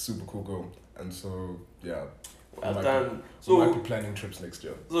 super cool girl, and so yeah. Well might done. We might So, be planning trips next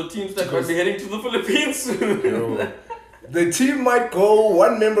year. so Team Stack might be heading to the Philippines soon. Yo, the team might go.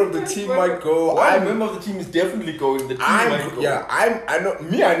 One member of the team might go. One member of the team is definitely going. The team might go. I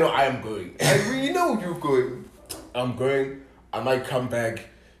know I am going. And we know you're going. I'm going. I might come back.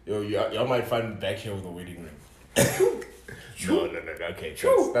 Yo, y'all might find me back here with a wedding ring. No, okay,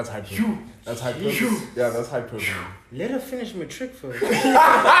 that's hyperbole. That's hyperbole. Yeah, that's hyperbole. Let her finish my trick first.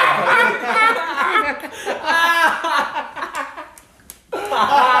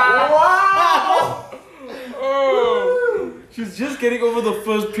 Wow! She's just getting over the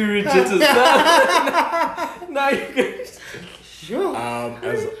first period jitters. Now you can. Yo.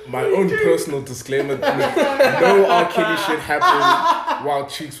 As my own personal disclaimer, no R. Kelly shit happened while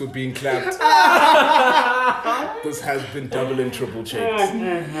cheeks were being clapped. This has been double and triple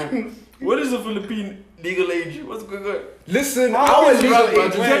checked. What is the Philippine legal age? What's going on? Listen, How our old is legal she?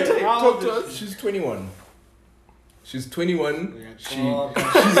 age. Wait, how Talk old to is us. She's 21. She's 21. She's Oh,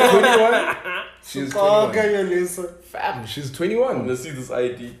 21. She's oh, 21. can you listen? Fam, she's I'm 21. gonna see this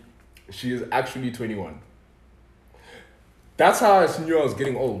ID. She is actually 21. That's how I knew I was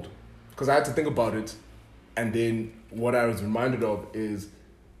getting old. Because I had to think about it. And then what I was reminded of is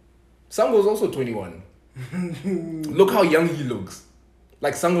Sango is also 21. Look how young he looks.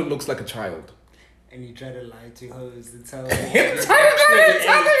 Like Sango looks like a child. And you try to lie to hoes to tell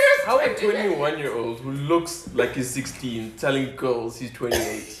How a 21-year-old who looks like he's 16 telling girls he's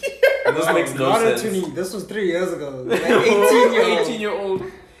 28? And this makes no Not sense. 20. This was 3 years ago. Like 18-year-old. 18-year-old.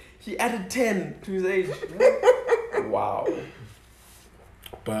 He added 10 to his age. Wow.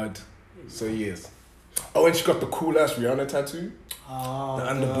 But, so yes. Oh, and she got the cool ass Rihanna tattoo. Oh, The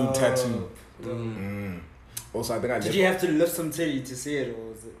underboob tattoo. dope. Also, I think I Did left. you have to lift some titty to see it, or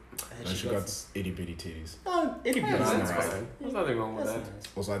was it? No, she got itty bitty titties. Oh, itty bitty. Yeah, That's that's nice. fine. There's nothing wrong with That's that. nice.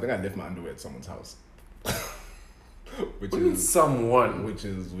 Also, I think I left my underwear at someone's house. which What do you mean is someone? which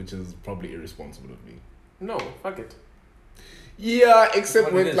is probably irresponsible of me. No, fuck it. Yeah, except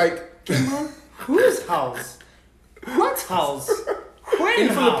What when it is. like Whose house? What house? When In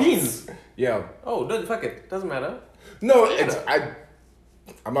house? Philippines. yeah. Oh, no, fuck it. Doesn't matter. No, it's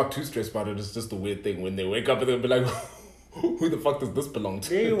I'm not too stressed about it. It's just a weird thing when they wake up and they'll be like, "Who the fuck does this belong to?"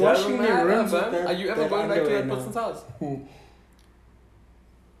 They Doesn't washing their matter, rims with fam. that. Are you ever that going back to underwear that now. person's house?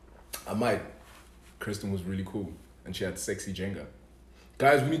 I might. Kristen was really cool, and she had sexy Jenga.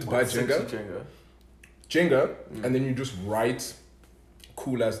 Guys, we need to buy Jenga. Sexy Jenga. Jenga, and then you just write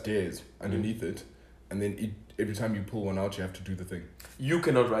cool ass dares underneath it, and then every time you pull one out, you have to do the thing. You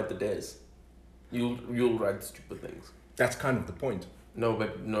cannot write the dares. You'll write stupid things. That's kind of the point. No,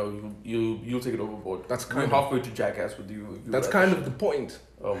 but no, you'll take it overboard. That's We're kind of halfway to Jackass with you. if you that's write kind that of the shit. point.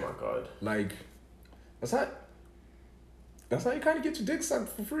 Oh my god. Like, that's how you kind of get your dick sucked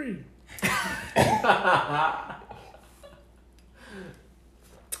for free.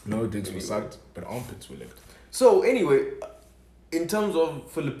 No dicks were sucked, but armpits were licked. So anyway, in terms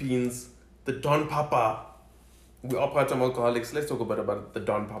of Philippines, the Don Papa, we are part-time alcoholics. Let's talk about the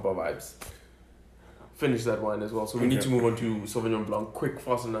Don Papa vibes. Finish that wine as well. So we need Okay. to move on to Sauvignon Blanc, quick,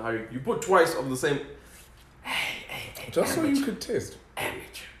 fast, in a hurry. You put twice of the same. Just so you could taste.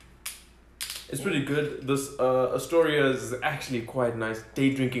 Amateur. It's pretty good. This Astoria is actually quite nice.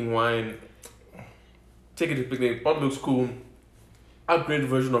 Day drinking wine. Take it to picnic. Bottle looks cool. Upgraded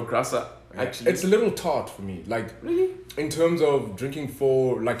version of Grassa. Actually, It's a little tart for me. Like, really. in terms of drinking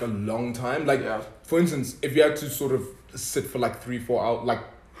for like a long time. Like, Yeah. for instance, if you had to sort of sit for like 3-4 hours, like,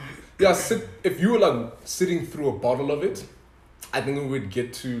 yeah, if you were like sitting through a bottle of it, I think it would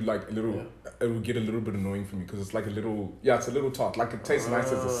get to like a little, it would get a little bit annoying for me because it's like a little, it's a little tart. Like, it tastes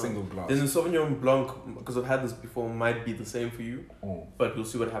nice as a single glass. Then the Sauvignon Blanc, because I've had this before, might be the same for you, Oh. but we'll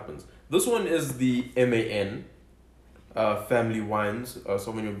see what happens. This one is the MAN Family Wines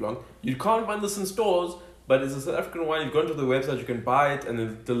Sauvignon Blanc. You can't find this in stores, but it's a South African wine. You go onto the website, you can buy it, and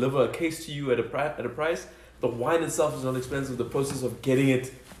then deliver a case to you at a price. The wine itself is not expensive. The process of getting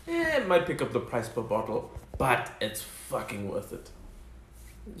it, it might pick up the price per bottle, but it's fucking worth it.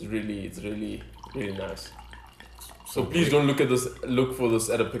 It's really nice. So please don't look for this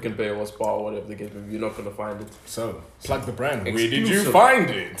at a Pick and Pay or a Spar or whatever the case may be. You're not gonna find it. So, plug the brand. Where did you Exclusive. find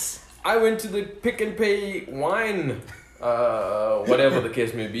it? I went to the Pick and Pay wine, whatever the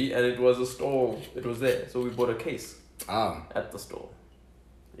case may be, and it was a stall. It was there, so we bought a case at the store.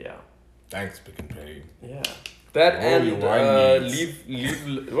 Yeah, Thanks, Pick and Pay. yeah. That All your wine needs.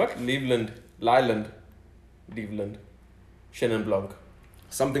 Leveland, Chenin Blanc.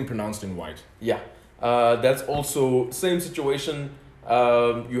 Something pronounced in white. Yeah, that's also same situation.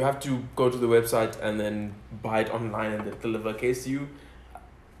 You have to go to the website and then buy it online and they deliver a case to you.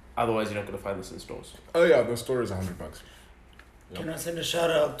 Otherwise, you're not gonna find this in stores. Oh yeah, the store is $100. Can I send a shout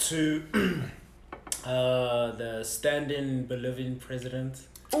out to the stand-in Bolivian president?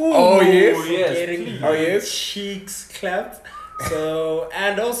 Oh, yes. yes. Getting Please. Oh, yes. cheeks clapped. So,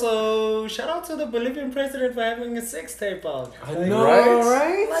 and also shout out to the Bolivian president for having a sex tape out. I Like, know, Right?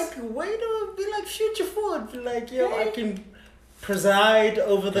 right? Like, way to be like future forward. Like, yo, I can preside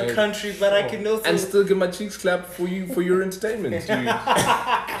over the Like, country, but I can also And still get my cheeks clapped for your entertainment.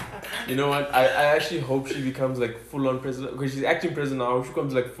 You know what? I actually hope she becomes like full on president because she's acting president now. I hope she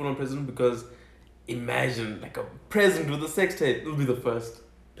becomes like full on president because imagine like a president with a sex tape. It'll be the first.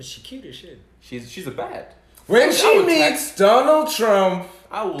 But she cute as shit. She's a bad. When I she would meets Donald Trump.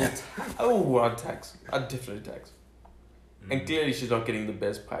 I will tax. I'd definitely tax. And clearly she's not getting the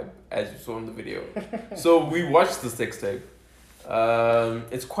best pipe, as you saw in the video. So we watched the sex tape.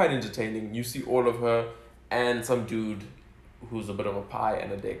 It's quite entertaining. You see all of her and some dude who's a bit of a pie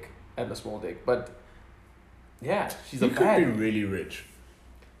and a dick and a small dick. But yeah, she's He a could bad. be really rich.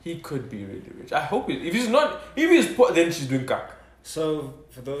 He could be really rich. I hope if he's not, if he's poor, then she's doing cock. So,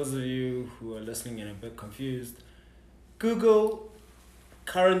 for those of you who are listening and a bit confused, Google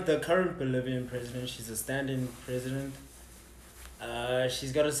the current Bolivian president. She's a stand-in president.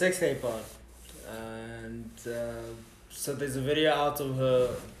 She's got a sex tape out, and so there's a video out of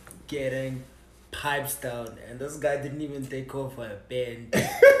her getting pipes down, and this guy didn't even take off her band.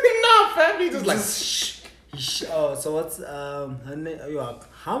 No, family just like. Oh, so what's her name?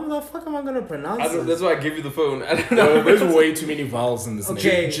 How the fuck am I gonna pronounce it? That's why I give you the phone. I don't know. No, there's way too many vowels in this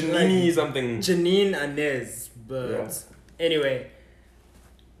Okay. name. Janini like- something. Janine Anez, but anyway,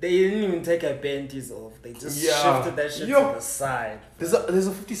 they didn't even take her panties off. They just shifted that shit to the side. There's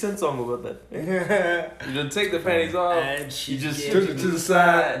a 50 Cent song about that. You don't take the panties off. And she You just took took it to the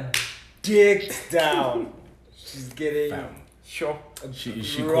side. dick down. She's getting Fam. Sure.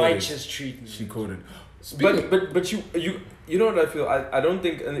 She righteous treatment. She quoted. But you know what I feel? I don't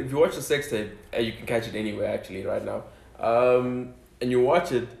think, and if you watch the sex tape, you can catch it anywhere actually right now. And you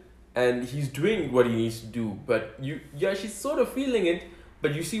watch it, and he's doing what he needs to do, but she's sort of feeling it,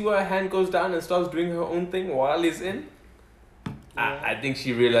 but you see where her hand goes down and starts doing her own thing while he's in. I think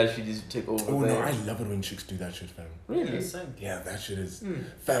she realized she needs to take over. Oh no, there. I love it when chicks do that shit, fam. Really? Yeah, same. Yeah, that shit is,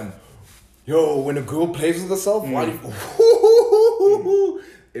 fam. Yo, when a girl plays with herself,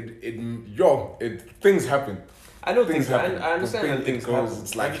 things happen. I know Things things. happen. I understand The that things thing goes, happen.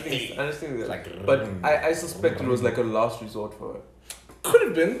 it's like, I understand that. like, But I suspect it was like a last resort for her. Could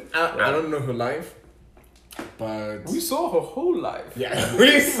have been. I don't know her life, but We saw her whole life. yeah,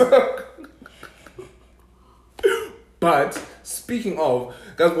 we saw. But speaking of,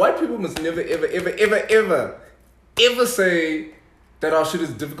 guys, white people must never, ever say that our shit is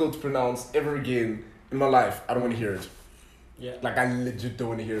difficult to pronounce ever again in my life. I don't want to hear it. Yeah. Like, I legit don't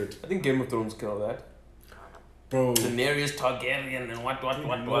want to hear it. I think Game of Thrones killed that. Bro. Daenerys Targaryen and what.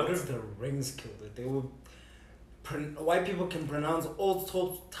 Lord of the Rings killed it. They were white people can pronounce all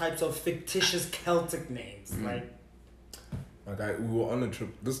types of fictitious Celtic names. Like We were on a trip.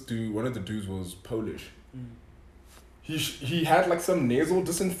 This dude, one of the dudes was Polish. He had like some nasal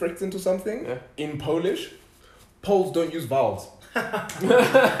disinfectant or something in Polish. Poles don't use vowels. Not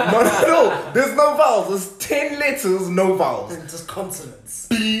at all. There's no vowels. There's 10 letters, no vowels. just consonants.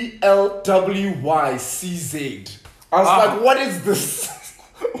 BLWYCZ. I was like, what is this?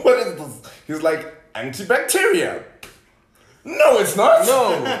 What is this? He's like, antibacterial. No, it's not. No.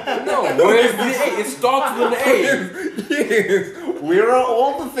 Where's the A? It starts with an A. Yes. Where are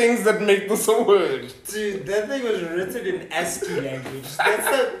all the things that make this a word? Dude, that thing was written in ASCII language.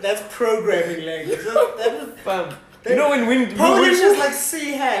 That's programming language. Fam. You know when Polish is like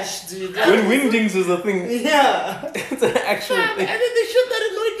C hash, dude. when Wingdings is a thing. Yeah. It's an actual And thing. then the shit that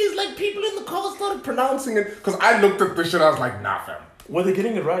annoyed me is like people in the car started pronouncing it. Because I looked at this shit, I was like, nah, fam. Were they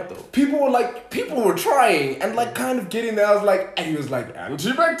getting it right though? People were trying and like kind of getting there. I was like, and he was like,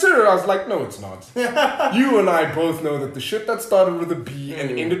 antibacterial. I was like, no, it's not. You and I both know that the shit that started with a B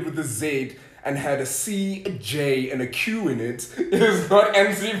and ended with a Z and had a C, a J, and a Q in it is not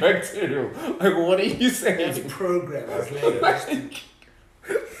antibacterial. Like, what are you saying? That's programmers language.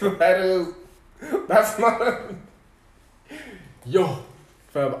 That's not a... Yo,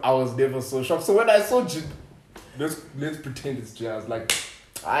 fam, I was never so shocked. So when I saw let's pretend it's J, I was like,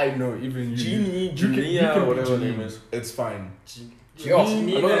 I know, even you. Jeannie, you Julia, be whatever her Jeannie. name is. It's fine. Yo, I'm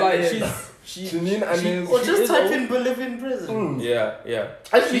not gonna lie, Janine Anez. Or She just is type old. in Bolivian prison. Yeah.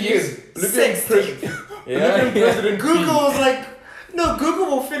 Actually, She yes. is sex tape. Yeah. President Google was like, no, Google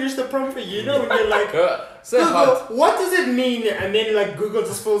will finish the prompt for you. You know when you're like, Say Google, hot. what does it mean? And then like Google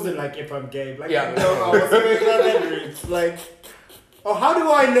just fills in like, if I'm gay. Like, Yeah. no, I was like, that reads. Like, oh, how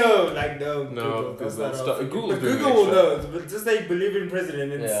do I know? Like, no, No, Google, that's Google. not how- Google's but doing Google will extra. know. But just like believe in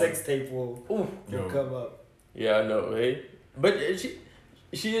president and Yeah. sex tape will Yo. come up. Yeah, no, hey. But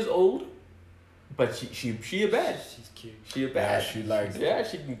she is old, but she a bad. She's cute. She a Yeah, bad. she likes. Yeah,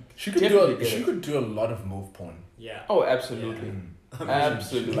 She could definitely do. get She it. could do a lot of MOVE porn. Yeah. Oh, absolutely.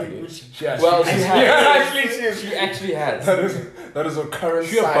 Absolutely. Well, she has. She actually has. That is a current.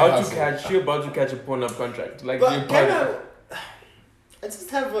 She about to catch a porn-up contract. Like But the can I just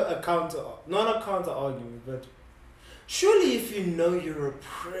have a counter, not a counter argument, but Surely, if you know you're a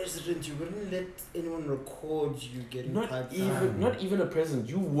president, you wouldn't let anyone record you getting piped down. Not even a president.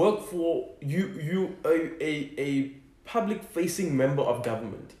 You work for a public facing member of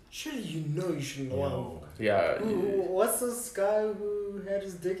government. Surely you know you shouldn't know. Yeah. What's this guy who had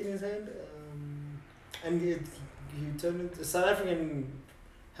his dick in his hand? And he turned into South African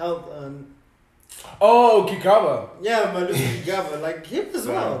health. Oh, Kikaba. Yeah, Malusi Gigaba. Like him as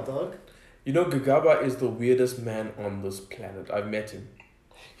well, dog. You know, Gagaba is the weirdest man on this planet. I've met him.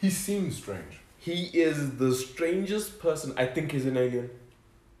 He seems strange. He is the strangest person. I think he's an alien.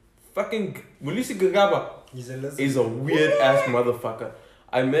 Fucking Mulisi Gagaba He's a lizard. is a weird ass motherfucker.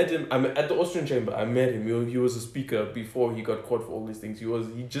 I met him. I'm at the Austrian Chamber. I met him. He was a speaker before he got caught for all these things.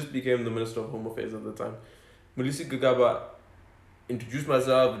 He just became the Minister of Home Affairs at the time. Mulisi Gagaba introduced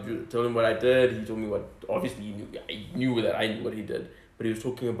myself, told him what I did. He told me what. Obviously, he knew that I knew what he did, but he was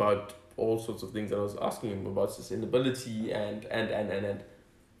talking about all sorts of things. I was asking him about sustainability and.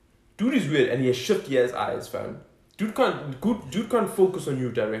 Dude is weird, and he has shifty ass eyes, fam. Dude can't focus on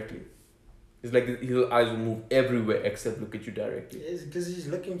you directly. It's like his eyes will move everywhere except look at you directly. It's because he's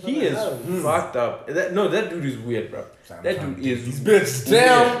looking for He the is house. fucked up. That dude is weird, bro. That dude is. He's bitch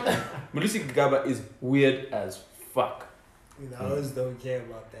down. Mulisi Gagaba is weird as fuck. Those don't care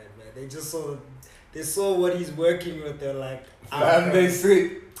about that, man. They saw what he's working with. They're like, And they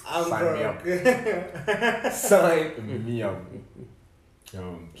say, I'm sign me broke. sign me up.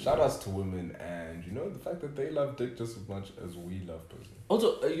 Shout outs to women, and the fact that they love dick just as much as we love pussy.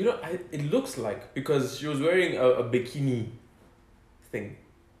 Also, it looks like, because she was wearing a bikini thing,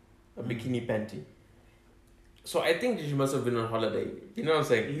 a bikini panty. So I think she must have been on holiday. You know what I'm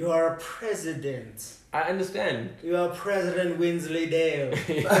saying? You are a president. I understand. You are President Winsley Dale.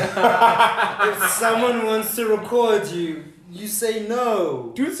 If someone wants to record you, you say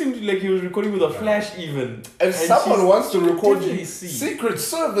no. Dude seemed like he was recording with a flash even. If someone wants to record you, see. Secret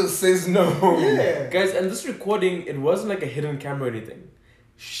Service says no. Yeah. Guys, and this recording, it wasn't like a hidden camera or anything.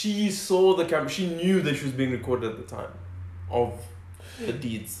 She saw the camera. She knew that she was being recorded at the time of the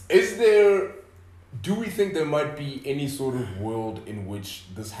deeds. Do we think there might be any sort of world in which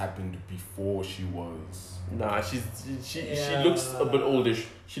this happened before she was? Nah, she looks a bit oldish.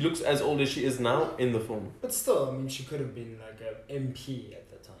 She looks as old as she is now in the film. But still, I mean, she could have been like an MP at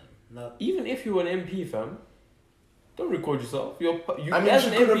the time. Not Even if you were an MP, fam, don't record yourself. As she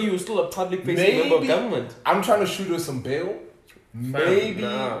an could've- MP, you're still a public-facing member of government. I'm trying to shoot her some bail. Maybe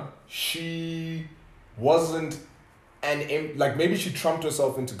nah. she wasn't maybe she trumped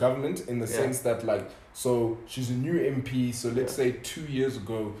herself into government in the sense that so she's a new MP, so let's say 2 years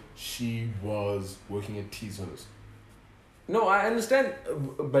ago she was working at Tezos. No, I understand,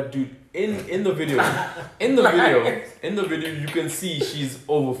 but dude, in the video, you can see she's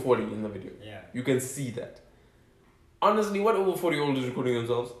over 40 in the video. yeah. You can see that. Honestly, what over 40-year-old is recording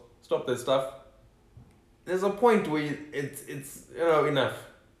themselves? Stop that stuff. There's a point where it's enough.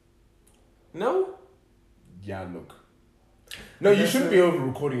 No? Yeah, look. No, you shouldn't be over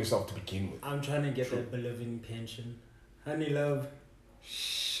recording yourself to begin with. I'm trying to get that Bolivian pension. Honey love,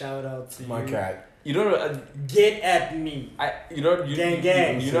 shout out to My you. cat. You don't know. Get at me. Gang. You know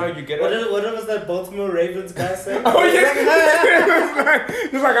how you get What it. what was that Baltimore Ravens guy saying? Oh yeah.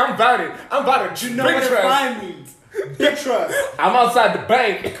 He's like, I'm about it. I'm about it. You know where to find me. Big trust. I'm outside the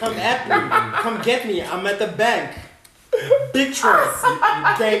bank. Come at me. Come get me. I'm at the bank. Big trust.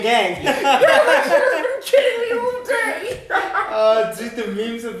 Gang. Kidding me all day. Oh, dude, the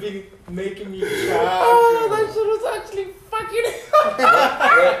memes have been making me cry. Oh, that shit was actually fucking.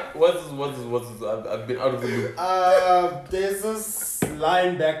 What's this? I've been out of the loop. There's this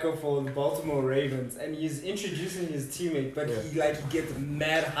linebacker for the Baltimore Ravens, and he's introducing his teammate, but he gets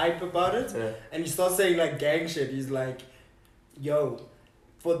mad hype about it, and he starts saying gang shit. He's like, "Yo,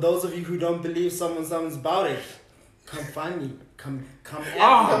 for those of you who don't believe someone's about it, come find me. Come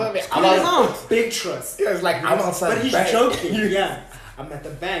at me. I'm out. Big trust." Yeah, it's like I'm outside But the he's bank. joking. Yeah. I'm at the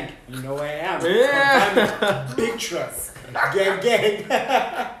bank. You know where I am. Yeah. Come find me. Big trust. Gang.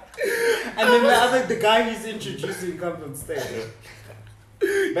 And then the guy he's introducing comes on stage.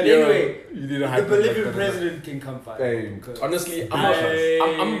 But anyway, you need to the hype Bolivian up. president can come find Hey, me. because- Honestly,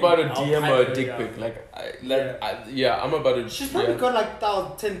 I'm about to I'll DM hype her her, a dick yeah. pic. I'm about to. She's probably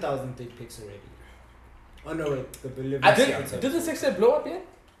got 10,000 dick pics already. Oh no, wait, the Bolivian. Did the sex tape blow up yet?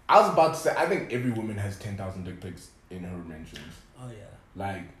 I was about to say, I think every woman has 10,000 dick pics in her mentions. Oh yeah.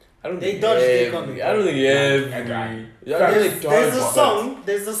 Like, I don't They think dodged every- the comment. I don't think every. Every- Yeah, I don't There's, think there's a dodged, song.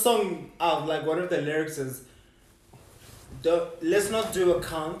 There's a song out. One of the lyrics is, "Let's not do a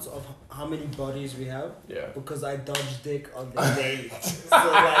count of how many bodies we have, but- Yeah. because I dodged dick on the day." So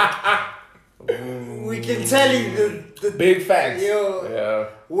We can tell you the Big facts. yo, Yeah.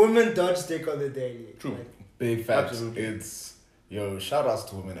 women dodge dick on the daily. True. Like, Big facts. Absolutely. It's yo, shout outs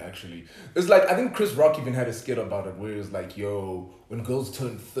to women actually. It's like I think Chris Rock even had a skit about it where it's like, yo, when girls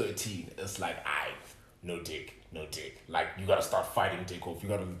turn 13, it's like no dick. Like you gotta start fighting dick off. You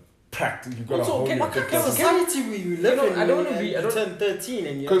gotta practice, you gotta Also, hold can- your what dick. kind of Can- society will you live in? I don't wanna when be- you I don't- turn 13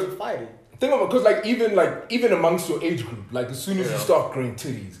 and you have to fight it. Think about because even amongst your age group, like as soon as you Yeah. start growing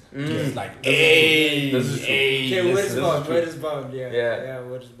titties, it's like This is true. Okay, listen. where's this is Bob? true. Where's Bob? Yeah, Yeah.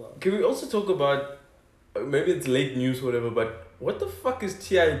 where's Bob? Can we also talk about maybe it's late news or whatever, but what the fuck is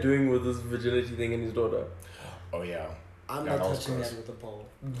T.I. doing with this virginity thing in his daughter? Oh yeah, I'm Yeah, not that was touching gross. that with a pole.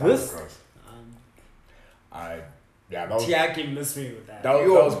 That was This gross. Um, That was Tiaki missed me with that. that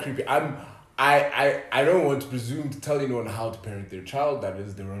was creepy. I don't want to presume to tell anyone how to parent their child. That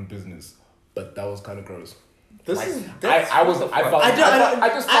is their own business. But that was kind of gross. this Like, is that's I was- what the I fuck? felt- I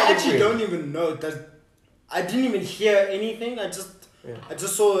just found it actually weird. don't even know. I didn't even hear anything. I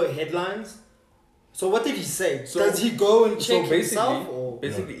just saw headlines. So what did he say? So- Does he go and so check basically- himself or?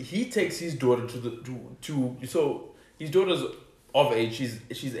 Basically, he takes his daughter to so his daughter's of age.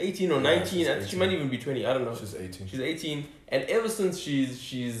 She's 18 or Yeah, 19. she's I think she 18. might even be 20. I don't know. She's 18. She's 18, and ever since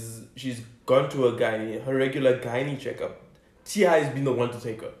she's gone to a gynae, her regular gynae checkup, T.I. has been the one to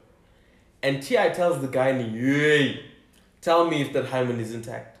take her. And T.I. tells the gynae, "Hey, tell me if that hymen is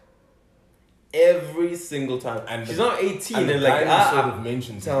intact." Every single time. And she's the- now 18 And and, the like, guy sort of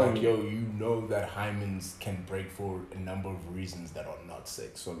mentions tell like, me. yo, you know that hymens can break for a number of reasons that are not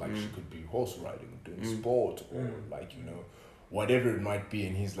sex. So like she could be horse riding, doing sport, or like, you know, whatever it might be.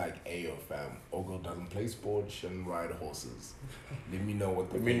 And he's like, hey yo fam, Ogle doesn't play sport, shouldn't ride horses. Let me know what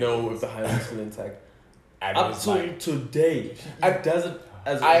the Let me thing know is." if the hymen's still intact. And Up it's to like, today, I- I does it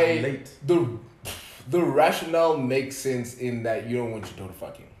as I- of late. the rationale makes sense in that you don't want your daughter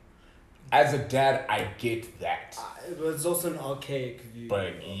fucking. As a dad, I get that. It was also an archaic view.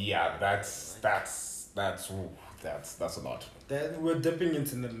 But yeah, that's a lot. That we're dipping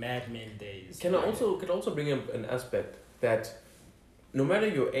into the Mad Men days. Can I also bring up an aspect that no matter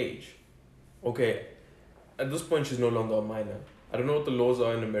your age, okay, at this point she's no longer a minor. I don't know what the laws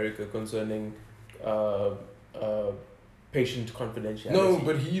are in America concerning patient confidentiality. No,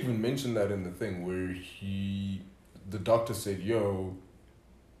 but he even mentioned that in the thing where the doctor said, "Yo,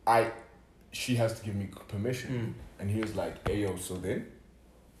 she has to give me permission," and he was like, "Hey, yo, so then?"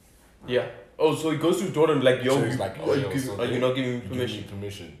 Yeah. Oh, so he goes to his daughter and like, yo, So he's you, like, are, you "Yo, give- so are you then not giving me you give permission? me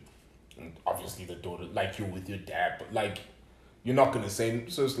permission?" And obviously the daughter, like you're with your dad, but like you're not gonna say.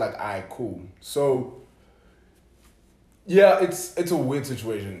 So it's like, alright, cool. So yeah, it's a weird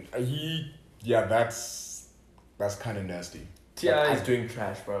situation. That's kind of nasty. T.I. is Like, doing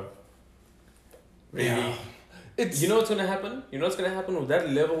trash, bro. Really? Yeah. It's You know what's gonna happen? You know what's gonna happen with that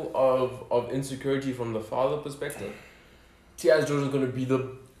level of insecurity from the father perspective? T.I.'s daughter's gonna be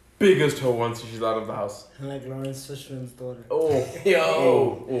the biggest hoe once she's out of the house. Like Lawrence Fishburne's daughter. Oh,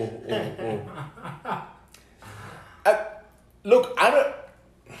 Yo. Look, I don't.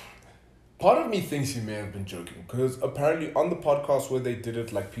 Part of me thinks he may have been joking because apparently on the podcast where they did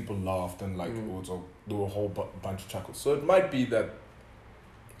it, like people laughed and like there were a whole bunch of chuckles. So it might be that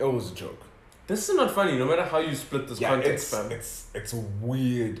it was a joke. This is not funny. No matter how you split this context, fam. it's a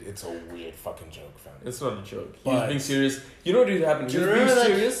weird fucking joke, fam. It's not a joke. He But- was being serious. You know what really happened? Do He you was being remember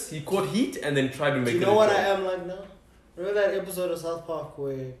that- serious. He caught heat and then tried to make Do you it know a what joke. I am like now? Remember that episode of South Park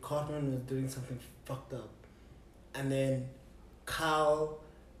where Cartman was doing something fucked up, and then Kyle,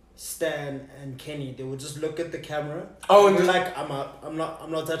 Stan, and Kenny, they would just look at the camera. Oh, and and they're like, I'm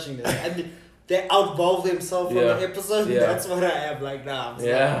not touching this, and they outvolve themselves Yeah. from the episode. Yeah. That's what I am like now. I'm just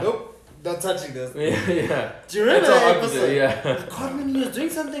Yeah. like, nope, not touching this. Yeah. Do you remember That's that how episode? Yeah. Cartman, he was doing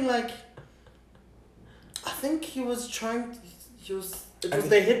something like, I think he was trying. It was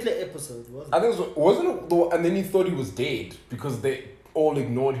the Hitler episode, wasn't I it? think it wasn't it the and then he thought he was dead because they all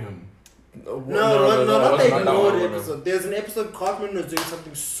ignored him. No, not it the wasn't that ignored one. episode. There's an episode Cartman was doing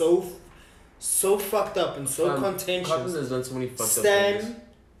something so fucked up and so Cartman contentious. has done so many fucked up things. Stan,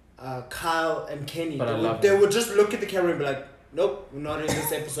 Kyle, and Kenny, But I love they them. would just look at the camera and be like, "Nope, we're not in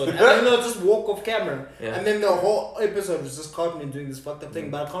this episode," and then they'll just walk off camera. Yeah. And then the whole episode was just Cartman doing this fucked up thing,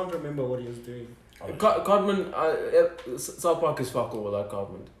 but I can't remember what he was doing. Cartman, South Park is fuck all without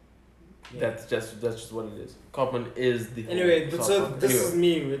Cartman. Yeah. That's just what it is. Cartman is the whole Anyway, but South so Park. this Anyway. is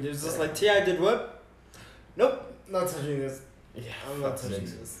me. It was just like T.I. did what? Nope, not touching this. Yeah, I'm not fuck's touching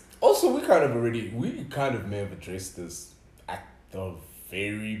sake. this. Also, we kind of may have addressed this at the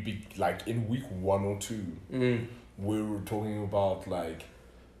very big, like in week 1 or 2, where we were talking about like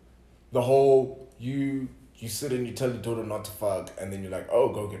the whole you sit and you tell your daughter not to fuck, and then you're like, oh,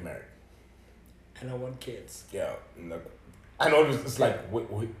 go get married. and I want kids. Yeah, like, and always it's like wait.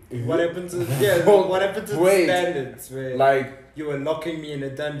 What happened to what happened to Wait. the standards where Like you were locking me in a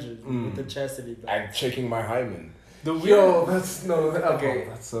dungeon with the chastity belt? and checking my hymen. The Yo, that's no. Okay.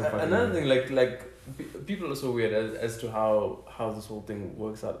 that's so funny. Another thing, like people are so weird as to how this whole thing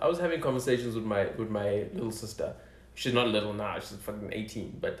works out. I was having conversations with my little sister. She's not little now. She's fucking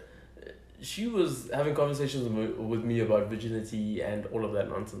 18, but she was having conversations with me about virginity and all of that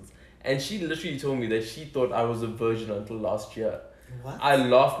nonsense. And she literally told me that she thought I was a virgin until last year. What? I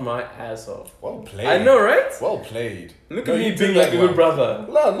laughed my ass off. Well played. I know, right? Well played. Look No, at me you being did like a that good well. brother.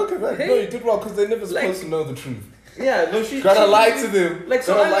 No, look at that. No, Hey. you did well because they're never Like- supposed to know the truth. Yeah, no, she Gotta she- lie to them. Like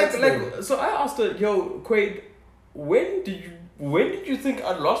so, Gotta I lie like to them. so I asked her, yo, Quaid, when did you think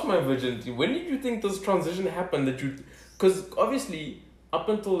I lost my virginity? When did you think this transition happened? Because obviously up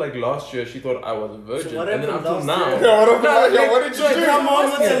until like last year she thought I was a virgin, what and then happened up till last now. year? Yo, what up, No, yo, like, what did so you do? Come on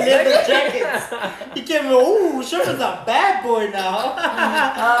with the leather jackets. He came in, ooh, Sherman's a bad boy now.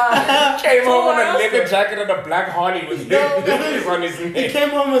 Came home So on a I leather asked jacket and a black Harley with No, legs on his He neck. came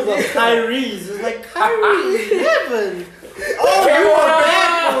home with a Kyrie's. It was like, Kyrie, heaven. Oh, Came you a home-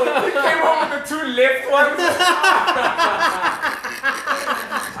 bad boy. He came home with the two left ones.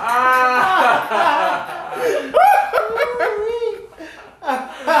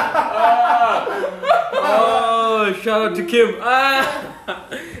 Oh, shout out to Kim.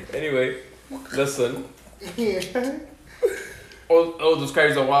 Anyway, listen. All those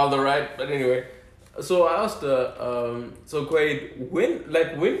carries are wilder, right? But anyway, so I asked her, so Quaid, when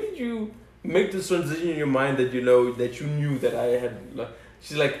did you make this transition in your mind that you knew that I had? Like,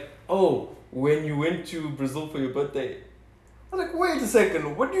 she's like, oh, when you went to Brazil for your birthday. I was like, wait a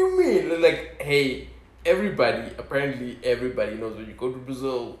second, what do you mean? Like, hey, apparently everybody knows when you go to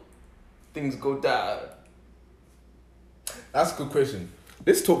Brazil, things go down. That's a good question.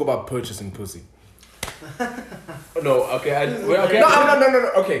 Let's talk about purchasing pussy. Oh, no, okay, okay.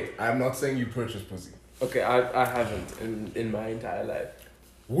 No. Okay, I'm not saying you purchase pussy. Okay, I haven't in my entire life.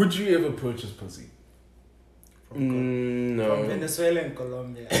 Would you ever purchase pussy? From No. Venezuela and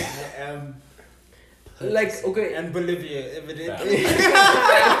Colombia. Like, okay. And Bolivia, evidently.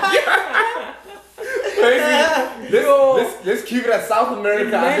 Let's keep it at South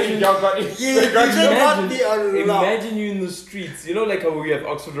America. I think Imagine- y'all got You got just got me a lot. Imagine you in the streets. You know, like how we have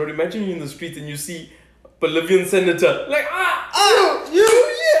Oxford Road. Imagine you in the streets and you see Bolivian senator. Like, You?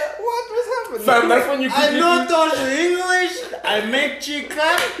 what was happening? Fam, that's when you I know those English. I make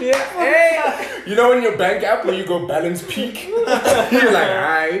chica. Yeah. Hey. You know in your bank app where you go balance peak? You're like,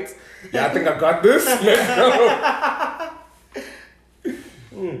 alright. Yeah, I think I got this. Let's go.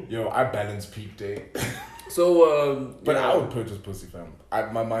 Yo, I balance peak day. So, But yeah. I would purchase pussy, fam.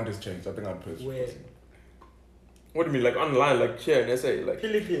 My mind has changed. I think I'd purchase Where? pussy. What do you mean, like online, like here in SA, like?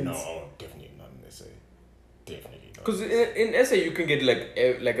 Philippines. No, definitely not in SA. Definitely not. Because in SA you can get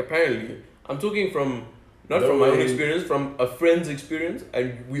like apparently, I'm talking from not No from my own way. experience, from a friend's experience,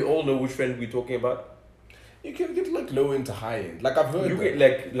 and we all know which friend we're talking about. You can get like low end to high end. Like I've heard You that.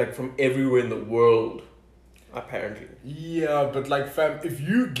 get like from everywhere in the world, apparently. Yeah, but like fam, if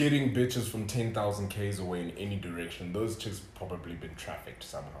you getting bitches from 10,000 Ks away in any direction, those chicks probably been trafficked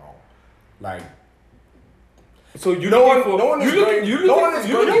somehow. Like So you No looking one- for no one is you looking going- you no looking one is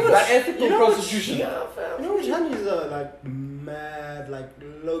you going looking to for that- ethical you know what- prostitution. yeah, fam. You know which honeys are like mad, like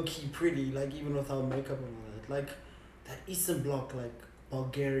low key pretty, like even without makeup and all that. Like that Eastern Bloc, like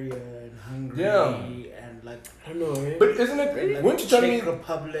Bulgaria and Hungary Yeah. and like I don't know. Eh? But isn't it? like Weren't you telling Czech me?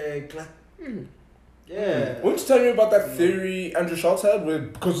 Republic, like yeah. Weren't you telling me about that theory Andrew Schultz had, where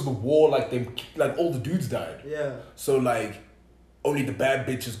because of the war, like all the dudes died, Yeah, so like only the bad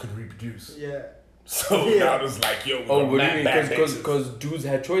bitches could reproduce. yeah. So Yeah. now it's like, yo, we Oh, got what do you mad mean? bad bitches. Because dudes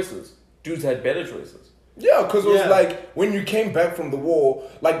had choices. Dudes had better choices. Yeah, because it was Yeah. like when you came back from the war,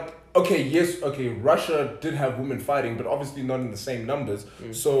 like Russia did have women fighting, but obviously not in the same numbers.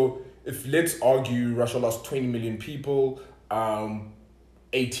 So if let's argue Russia lost 20 million people,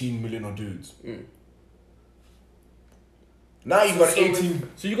 18 million are dudes. Now you got So 18.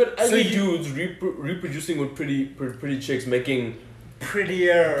 So you got So ugly you- dudes reproducing with pretty chicks, making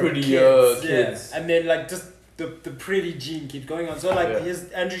Prettier kids. Yeah. And then like just the pretty gene keep going on. So like Yeah. his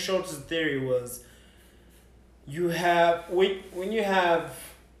Andrew Schultz's theory was you have when you have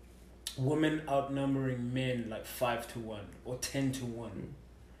women outnumbering men like 5-1 or 10-1.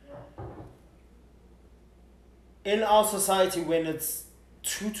 In our society when it's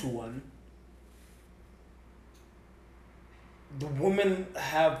 2-1, the women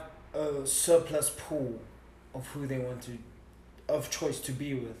have a surplus pool of who they want to of choice to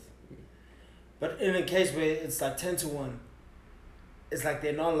be with. But in a case where it's like 10-1, it's like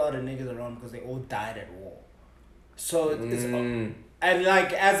there are not a lot of niggas around because they all died at war. So it's Mm. and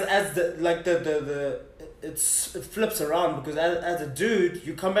like as the like the it flips around because as a dude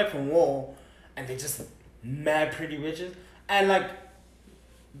you come back from war and they're just mad pretty bitches and like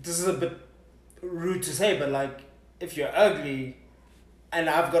this is a bit rude to say but like if you're ugly and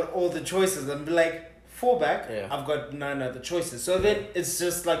I've got all the choices and be like fall back Yeah. I've got none other choices so then it's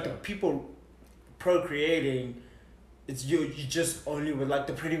just like the people procreating it's you just only with like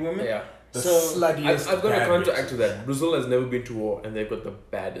the pretty women Yeah. The so sluttiest. I've got a bad counteract bitches. to that. Brazil has never been to war and they've got the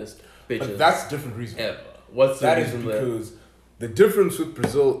baddest bitches. But that's a different reason. ever. What's the That is reason there? because the difference with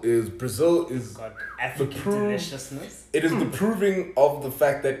Brazil is got African proof- deliciousness it is the proving of the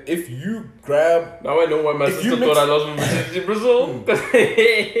fact that if you grab Now I know why my If you sister mix- thought I was from Brazil.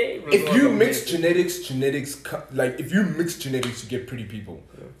 if you mix genetics like if you mix genetics you get pretty people.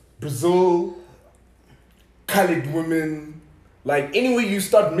 Yeah. Brazil, colored women, like anyway you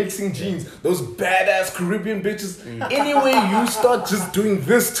start mixing genes, those badass Caribbean bitches, anyway you start just doing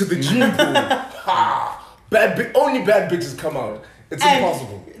this to the gene pool, only bad bitches come out. It's And-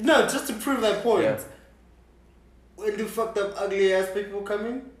 impossible. No, just to prove that point. Yeah. When the fucked up ugly ass people come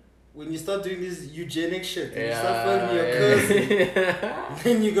in, when you start doing this eugenic shit, and you start finding your cousin,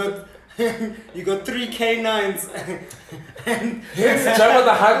 then you got 3 K9s and Jabba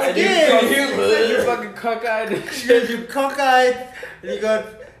the Hutt and You're fucking cockeyed. you cockeyed, and you got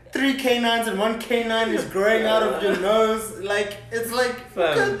 3 K9s and 1 K9 is growing out of your nose. Like it's like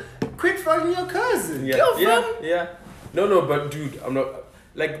Fam. quit fucking your cousin. Yeah. No, but dude, I'm not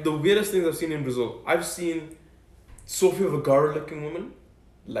like the weirdest things I've seen in Brazil. I've seen Sofia Vergara looking women,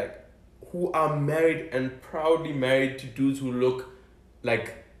 like who are married and proudly married to dudes who look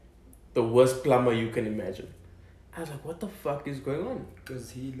like the worst plumber you can imagine. I was like, what the fuck is going on? Because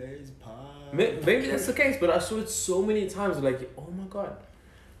he lays pipe. Maybe that's the case, but I saw it so many times. Like, oh my god,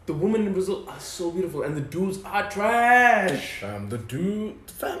 the women in Brazil are so beautiful, and the dudes are trash. The dude,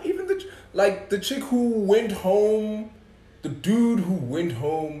 fam, even the chick who went home, the dude who went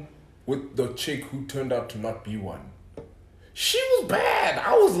home with the chick who turned out to not be one. She was bad.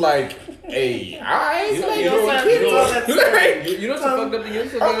 I was like, hey, I You know like, what's you the fucked up thing? You know what's the I fucked was up like, thing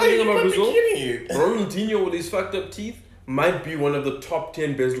you about gotta be Brazil? kidding me. Ronaldinho with his fucked up teeth might be one of the top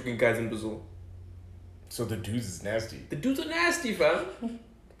 10 best looking guys in Brazil. So the dudes is nasty. The dudes are nasty, fam.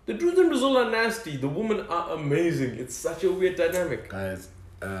 The dudes in Brazil are nasty. The women are amazing. It's such a weird dynamic. Guys,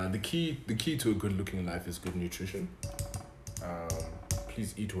 the key to a good looking life is good nutrition.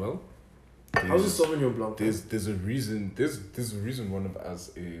 Please eat well. How's the Sauvignon Blanc? There's a reason one of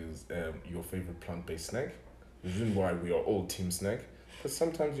us is your favorite plant-based snack. The reason why we are all team snack. Because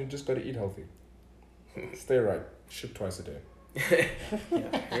sometimes you just gotta eat healthy. Stay right. Shit twice a day.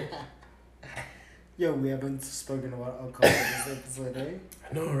 Yo, we haven't spoken about alcohol in this episode, eh?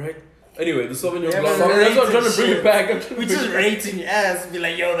 I know, right? Anyway, the Sauvignon Yeah, Blanc. but That's what I'm trying to bring shit. it back. I'm trying to We bring just it back. rating your ass, be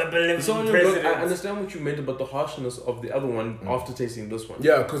like, yo, the The Bolivian Sauvignon president. Blanc, I understand what you meant about the harshness of the other one after tasting this one.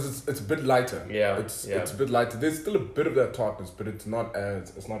 Yeah, because it's a bit lighter. Yeah, It's yeah. a bit lighter. There's still a bit of that tartness, but it's not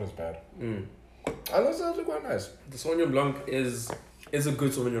as bad. Mm. And that's actually quite nice. The Sauvignon Blanc is a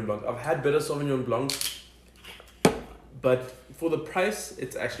good Sauvignon Blanc. I've had better Sauvignon Blanc, but for the price,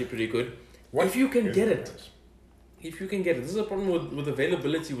 it's actually pretty good. If you can get it. If you can get it. This is a problem with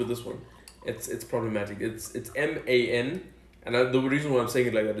availability with this one. It's problematic. It's MAN, and the reason why I'm saying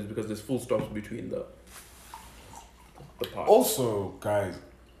it like that is because there's full stops between the parts. Also, guys,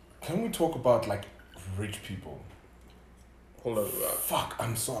 can we talk about like rich people? Hold on. Fuck,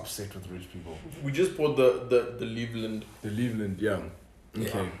 I'm so upset with rich people. We just poured the Leveland. The Leveland, yeah. Okay,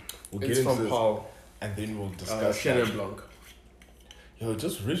 Yeah. we'll get It's into from this, Paul. and then we'll discuss. Chenin that. Blanc. Yo,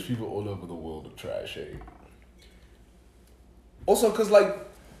 just rich people all over the world are trash, eh? Also, cause like,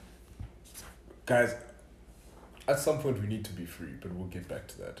 guys, at some point we need to be free, but we'll get back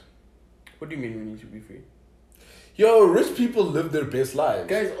to that. What do you mean we need to be free? Yo, rich people live their best lives.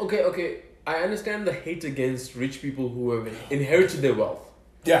 Guys, okay. I understand the hate against rich people who have inherited their wealth.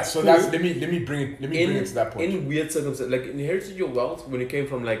 Yeah, so that's let me bring it to that point. In weird circumstances, like inherited your wealth when it came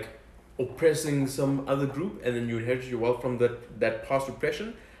from like oppressing some other group, and then you inherited your wealth from that past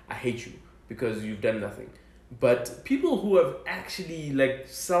oppression. I hate you because you've done nothing. But people who have actually like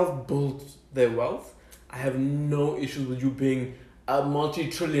self-built their wealth, I have no issues with you being a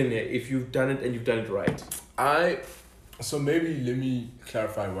multi-trillionaire if you've done it and you've done it right. So maybe let me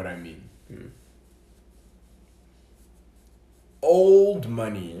clarify what I mean. Old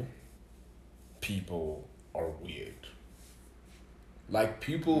money people are weird. Like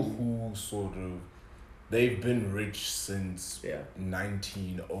people who sort of they've been rich since Yeah.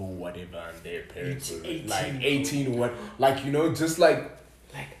 19 or whatever, and their parents were 18. like 18 or what, like, you know, just like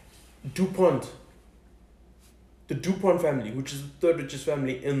DuPont. The DuPont family, which is the third richest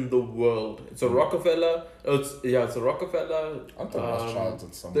family in the world. It's a Rockefeller. It's a Rockefeller. I thought Rothschilds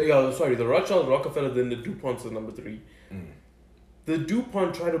at some. The Rothschild, Rockefeller, then the DuPonts are number 3. The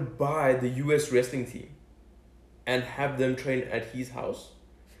DuPont tried to buy the US wrestling team and have them train at his house.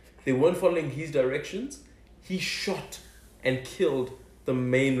 They weren't following his directions. He shot and killed the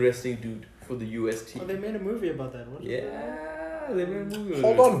main wrestling dude for the US team. Oh, they made a movie about that. What? Yeah, they made a movie.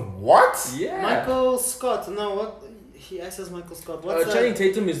 Hold on, what? Yeah. Michael Scott. No, what? He acts as Michael Scott. What's Channing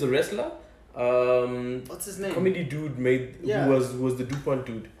Tatum is the wrestler. What's his name? Comedy dude Yeah. who was the DuPont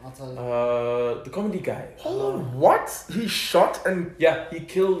dude. I'll tell you. The comedy guy. Hold on, what? He shot and Yeah, he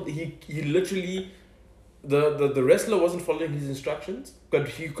killed. He literally. The wrestler wasn't following his instructions, but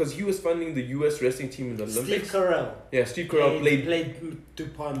because he was funding the U.S. wrestling team in the Olympics. Steve Carell. Yeah, Steve Carell played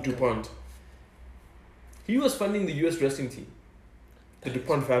DuPont. DuPont. He was funding the U.S. wrestling team, the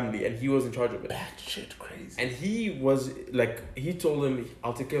DuPont family, and he was in charge of it. bad shit crazy. And he was like, he told them,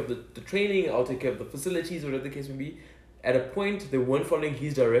 I'll take care of the training, I'll take care of the facilities, whatever the case may be. At a point, they weren't following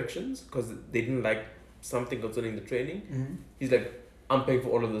his directions because they didn't like something concerning the training. He's like, I'm paying for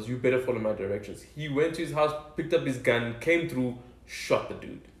all of this, you better follow my directions. He went to his house, picked up his gun, came through, shot the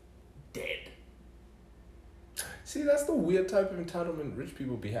dude. Dead. See, that's the weird type of entitlement rich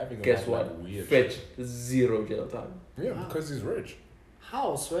people be having. Guess about, what? like, weird Fetch shit. 0 jail time. Yeah, Wow. because he's rich.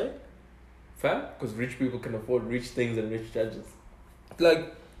 How, right? Fam? Because rich people can afford rich things and rich judges.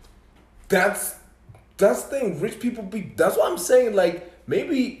 Like, that's the thing. Rich people be. That's what I'm saying. Like,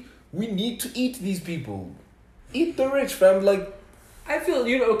 maybe we need to eat these people. Eat the rich, fam. Like, I feel,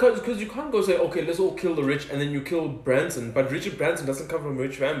 because you can't go say, okay, let's all kill the rich and then you kill Branson. But Richard Branson doesn't come from a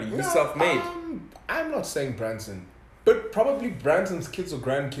rich family. He's self-made. I'm not saying Branson, but probably Branson's kids or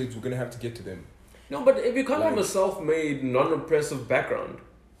grandkids. We're gonna have to get to them. No, but if you come from a Like- self-made, non-oppressive background,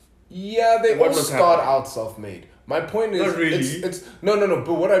 Yeah, they What all must start happen? out self-made. My point is, Not really. it's no.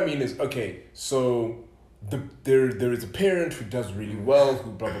 But what I mean is, okay, so there is a parent who does really well,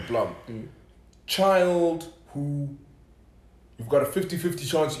 who blah blah blah. Child who you've got a 50-50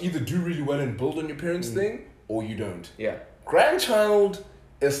 chance to either do really well and build on your parents' thing, or you don't. yeah. Grandchild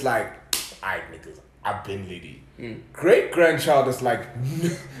is like, alright niggas, I've been lady. Great grandchild is like,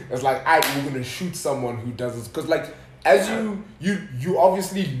 it's like, alright, we're gonna shoot someone who does this, because like, as you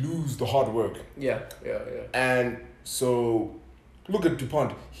obviously lose the hard work. Yeah. And so, look at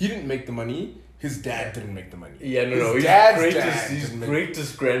DuPont. He didn't make the money. His dad didn't make the money. Yeah, no, His no. dad's dad His didn't make-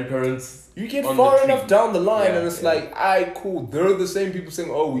 greatest grandparents. You get on far the tree. enough down the line, Yeah, and it's yeah. like, alright, cool. They're the same people saying,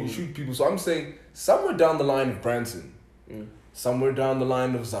 oh, we shoot people. So I'm saying, somewhere down the line of Branson, somewhere down the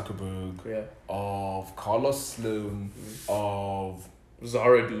line of Zuckerberg, Yeah. of Carlos Slim, of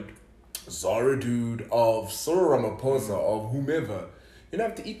Zara dude. Zara Dude, of Cyril Ramaphosa, of whomever, you're gonna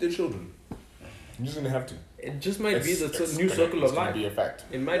have to eat their children. You're just gonna have to. It just might be the It's new gonna- circle it's of gonna life. be a fact.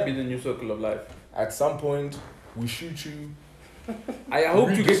 It might be the new circle of life. At some point, we shoot you. I hope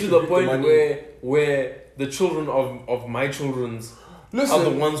to get to the Redistribute the point money. where the children of my children's Listen, are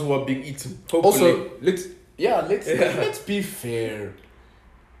the ones who are being eaten. Hopefully. also let's be fair.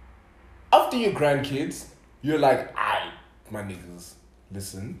 After your grandkids, you're like, my niggas,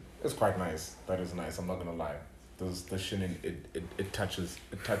 listen, it's quite nice. That is nice. I'm not gonna lie. The shilling it touches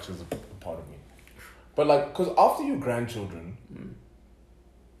a part of me. But like, cause after your grandchildren,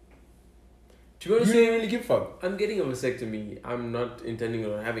 to be honest, you don't really give a fuck. I'm getting a vasectomy. I'm not intending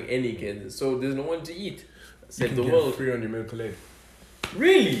on having any kids, so there's no one to eat. You Save can the get world. free on your medical aid.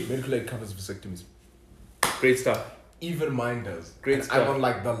 Really? Medical aid covers vasectomies. Great stuff. Even mine does. Great And stuff. I'm on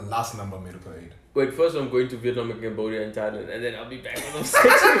like the last number medical aid. Wait, first I'm going to Vietnam and Cambodia and Thailand, and then I'll be back on the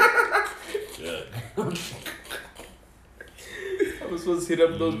vasectomy. I was supposed to hit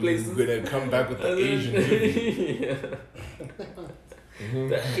up those places. You're gonna come back with the Asian movie.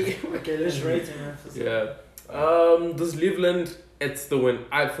 Yeah. Okay, let's rate him. Yeah. This Livland, it's the win.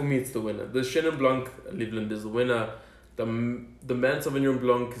 For me, it's the winner. The Chenin Blanc Livland is the winner. The Man Sauvignon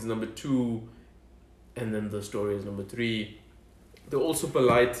Blanc is number 2, and then the Story is number 3. They're all super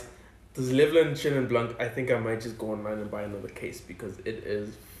light. This Livland Chenin Blanc, I think I might just go online and buy another case because it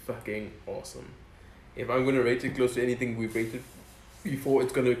is fucking awesome. If I'm gonna rate it close to anything we've rated before,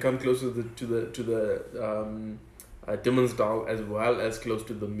 it's gonna come closer to the Dimmonsdahl as well as close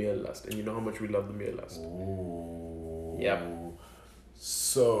to the Meerlust, and you know how much we love the Meerlust. Oh. Yep.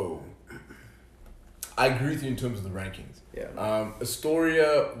 So, I agree with you in terms of the rankings. Yeah.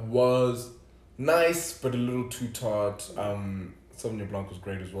 Astoria was nice, but a little too tart. Sauvignon Blanc was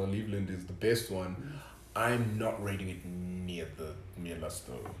great as well. Cleveland is the best one. I'm not rating it near the Mielas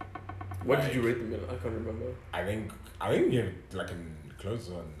though. What Like, did you rate the meal? I can't remember. I think you have like a close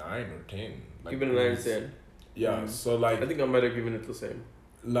to a 9 or 10. Like, Give it a 9 or 10. Yeah, so like I think I might have given it the same.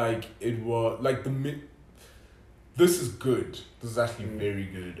 like it was like this is good. This is actually Mm. very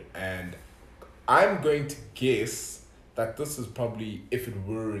good, and I'm going to guess that this is probably, if it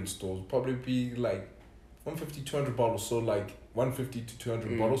were in stores, probably be like 150 200 bottles, so like 150 to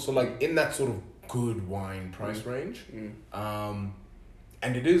 200 Mm. bottles, so like in that sort of good wine price range.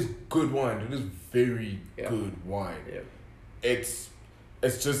 And it is good wine. It is very good wine. Yeah. It's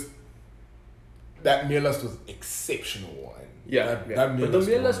just that Mielas was exceptional wine. That But the Mielas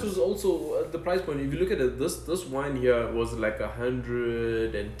Mielas was also the price point. If you look at it, this wine here was like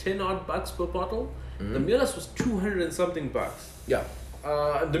 110 odd bucks per bottle. The Mielas was 200 and something bucks. Yeah.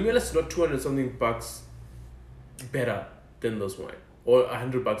 The Mielas is not 200 something bucks better than this wine, or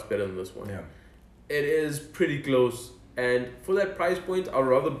 100 bucks better than this wine. Yeah. It is pretty close, and for that price point, I'd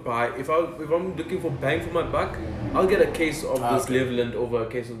rather buy. If I'm looking for bang for my buck, I'll get a case of this Okay. Leveland over a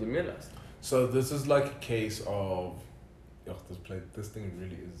case of the Mielas. So this is like a case of, this thing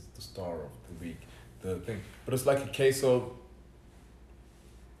really is the star of the week, the thing. But it's like a case of,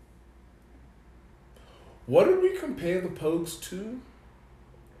 what did we compare the Pogues to?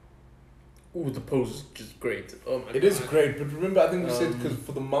 Ooh, the pose is just great. Oh my It God. is great, but remember, I think we said, Um, because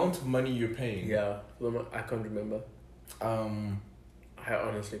for the amount of money you're paying. Yeah, I can't remember. I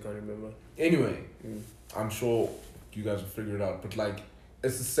honestly can't remember. Anyway, Mm. I'm sure you guys will figure it out. But like,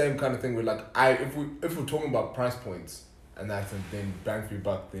 it's the same kind of thing where like, if we're talking about price points and that, and then bang for your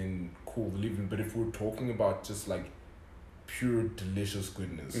buck, then cool, leave it. But if we're talking about just like pure delicious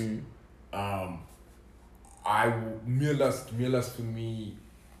goodness, Mielas for me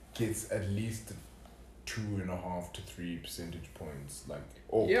gets at least 2.5 to 3 percentage points, like,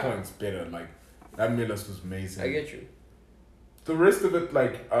 or Yeah. points better. Like that Mielas was amazing. I get you. The rest of it,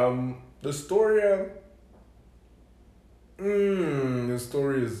 like, the story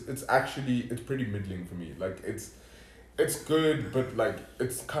is, it's pretty middling for me. Like, it's good, but like,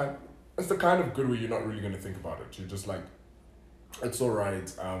 it's the kind of good where you're not really gonna think about it. You're just like, it's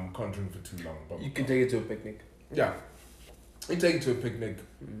alright, can't drink for too long. Blah, blah, You can blah. take it to a picnic. Yeah. You take it to a picnic,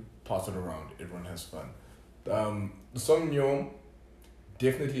 pass it around, everyone has fun. The Sauvignon,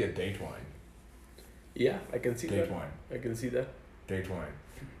 definitely a date wine. Yeah, I can see Date that. wine. I can see that. Date wine.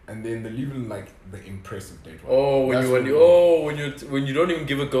 And then the Leaving, like, the impressive date wine. Oh, That's when you don't even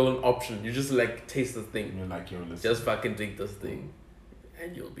give a girl an option, you just like taste the And thing. you're like, yo, listen. Just fucking drink this thing,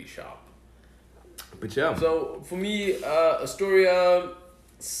 and you'll be sharp. But yeah. So for me, Astoria,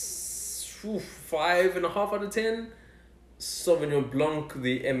 5.5 out of 10. Sauvignon Blanc,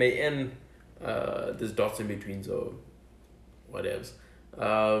 the MAN, there's dots in between, so whatevs.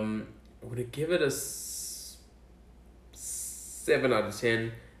 I'm gonna give it a 7 out of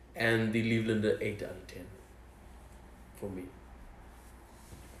 10, and the Leveland an 8 out of 10 for me.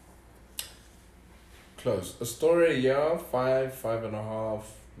 Close. Astoria, yeah, 5.5.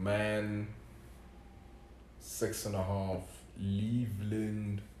 Man, 6.5.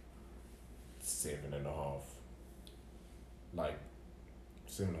 Leveland, 7.5. Like,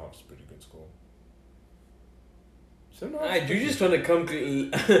 7.5 is a pretty good score. 7.5. Alright, you're just trying to come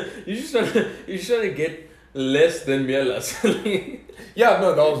clean. you're just trying to get less than Mielas. Yeah,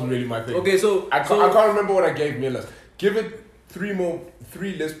 no, that wasn't really my thing. Okay, so I can't remember what I gave Mielas. Give it 3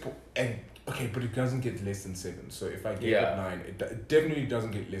 less, and okay, but it doesn't get less than 7. So if I gave it 9, it definitely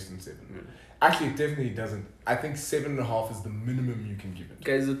doesn't get less than 7. Actually, it definitely doesn't. I think 7.5 is the minimum you can give it.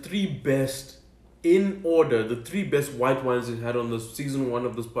 guys, the 3 best in order, the 3 best white wines we've had on the season 1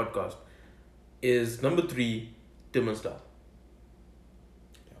 of this podcast is number 3, Dimmersdal.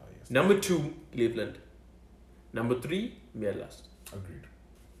 Yes. Number 2, Cleveland. Number 3, Mielas. Agreed.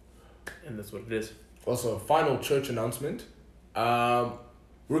 And that's what it is. Also, final church announcement.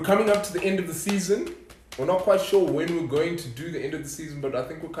 We're coming up to the end of the season. We're not quite sure when we're going to do the end of the season, but I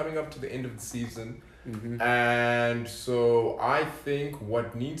think we're coming up to the end of the season. And so I think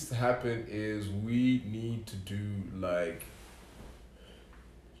what needs to happen is we need to do like,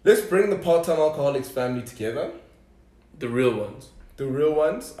 let's bring the part-time alcoholics family together. The real ones. The real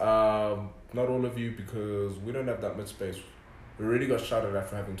ones. Not all of you, because we don't have that much space. We already got shouted at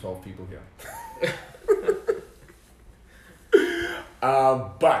for having 12 people here.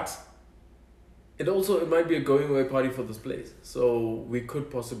 But It might be a going away party for this place. So we could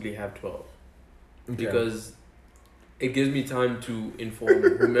possibly have 12. okay. Because it gives me time to inform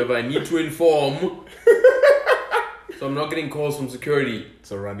whomever I need to inform. So I'm not getting calls from security. It's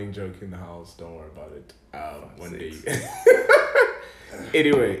a running joke in the house. Don't worry about it. One day. sakes.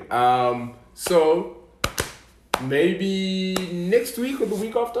 Anyway, so maybe next week or the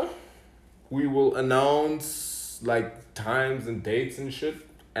week after, we will announce like times and dates and shit,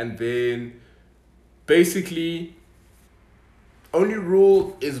 and then basically, only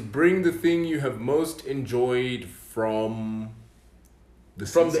rule is bring the thing you have most enjoyed from the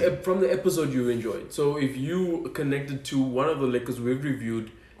season. From the episode you enjoyed. So if you connected to one of the liquors we've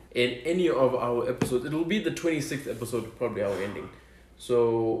reviewed in any of our episodes, it'll be the 26th episode, probably our ending.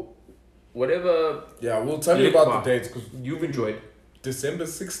 So whatever Yeah, we'll tell you about the dates because you've enjoyed. December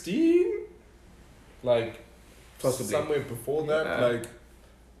 16, like Possibly. somewhere before that. Yeah. Like,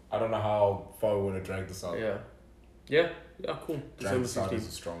 I don't know how far we want to drag this out. Yeah, cool. Drag December this out is 16th.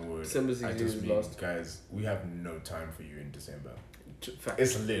 a strong word. December I 16th just is mean, last. guys, we have no time for you in December. Fact.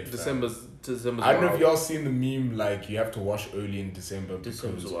 It's lit. fam. December's I don't know if wild. y'all seen the meme like you have to wash early in December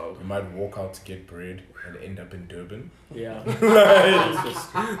December's because wild. you might walk out to get bread and end up in Durban. Yeah. Like,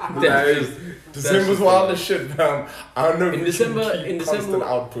 December's just wild it. as shit, fam. I don't know if In we December- can keep in constant December-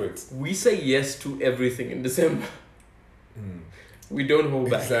 output. We say yes to everything in December. Mm. We don't hold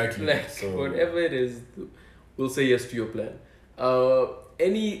back. Exactly. Like So- whatever it is, we'll say yes to your plan.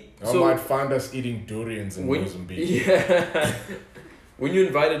 I might find us eating durians in Mozambique. Yeah. When you're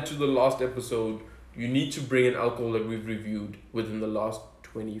invited to the last episode, you need to bring an alcohol that we've reviewed within the last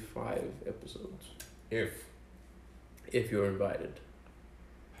 25 episodes. If you're invited.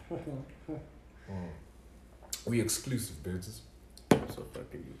 We exclusive bitches. So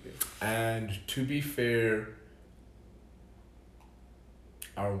fucking UK. And to be fair,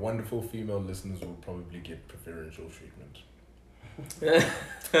 our wonderful female listeners will probably get preferential treatment.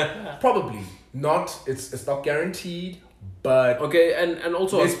 Probably not. It's not guaranteed, but Okay, and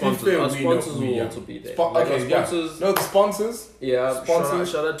also our Let's be sponsors. fair, Our we know- sponsors we- will yeah. also be there. Spo- Like okay, our yeah. sponsors. No, the sponsors. Yeah,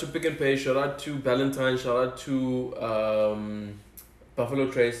 Sponsors. shout out to Pick and Pay, shout out to Valentine, shout out to Buffalo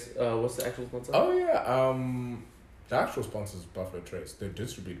Trace. What's the actual sponsor? Oh yeah. The actual sponsor is Buffalo Trace. They're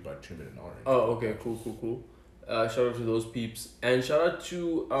distributed by Trimmed and Orange. Oh, okay, cool. Shout out to those peeps. And shout out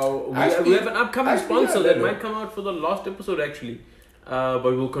to our... Actually- we have an upcoming actually, sponsor yeah, that no. might come out for the last episode, actually. But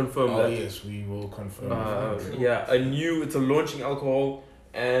we'll confirm Oh that. yes, we will confirm. Yeah, it's a launching alcohol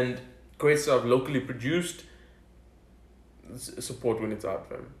and great stuff, locally produced. Support when it's out,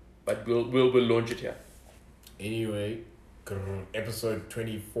 fam. But we'll launch it here. Anyway, episode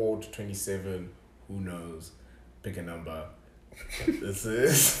 24 to 27. Who knows? Pick a number. This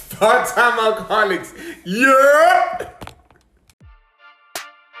is Part Time Alcoholics. Yeah.